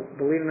trouble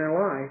believing that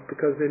lie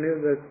because they knew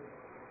that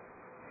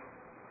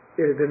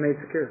it had been made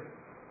secure.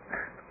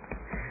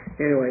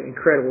 Anyway,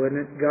 incredible, isn't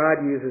it?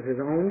 God uses His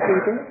own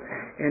people,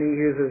 and He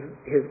uses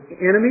His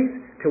enemies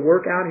to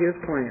work out His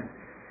plan.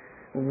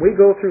 When we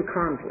go through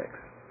conflicts,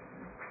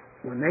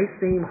 when they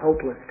seem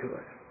hopeless to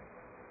us,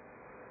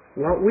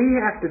 what we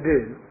have to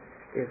do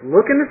is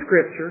look in the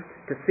Scripture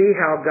to see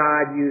how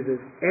God uses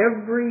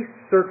every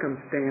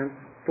circumstance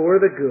for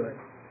the good.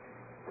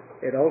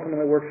 it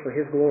ultimately works for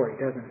His glory,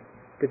 doesn't it?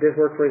 Did this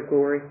work for His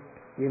glory?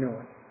 You know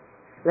it.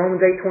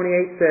 Romans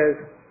 8:28 says,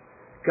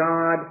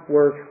 God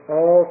works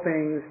all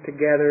things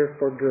together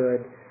for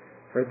good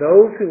for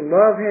those who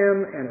love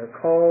Him and are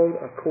called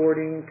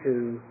according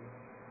to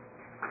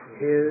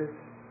His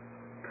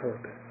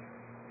purpose.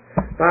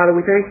 Father,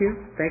 we thank You.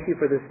 Thank You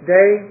for this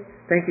day.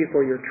 Thank You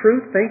for Your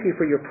truth. Thank You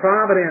for Your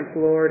providence,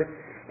 Lord,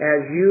 as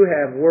You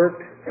have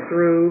worked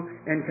through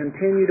and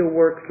continue to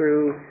work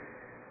through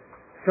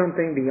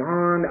something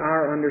beyond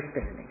our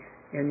understanding.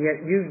 And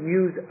yet You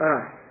use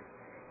us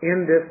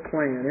in this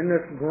plan, in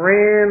this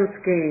grand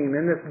scheme,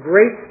 in this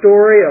great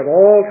story of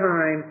all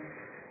time.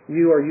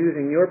 You are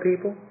using Your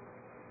people,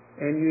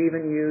 and You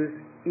even use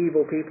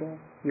evil people.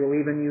 You'll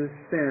even use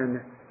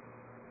sin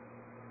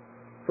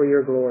for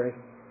Your glory.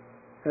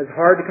 It's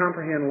hard to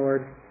comprehend,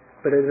 Lord,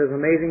 but it is an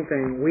amazing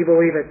thing. We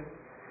believe it.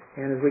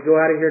 And as we go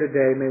out of here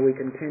today, may we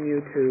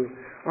continue to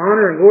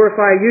honor and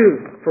glorify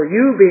You. For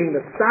You being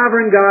the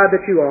sovereign God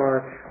that You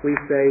are, we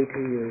say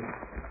to You,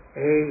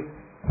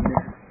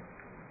 Amen.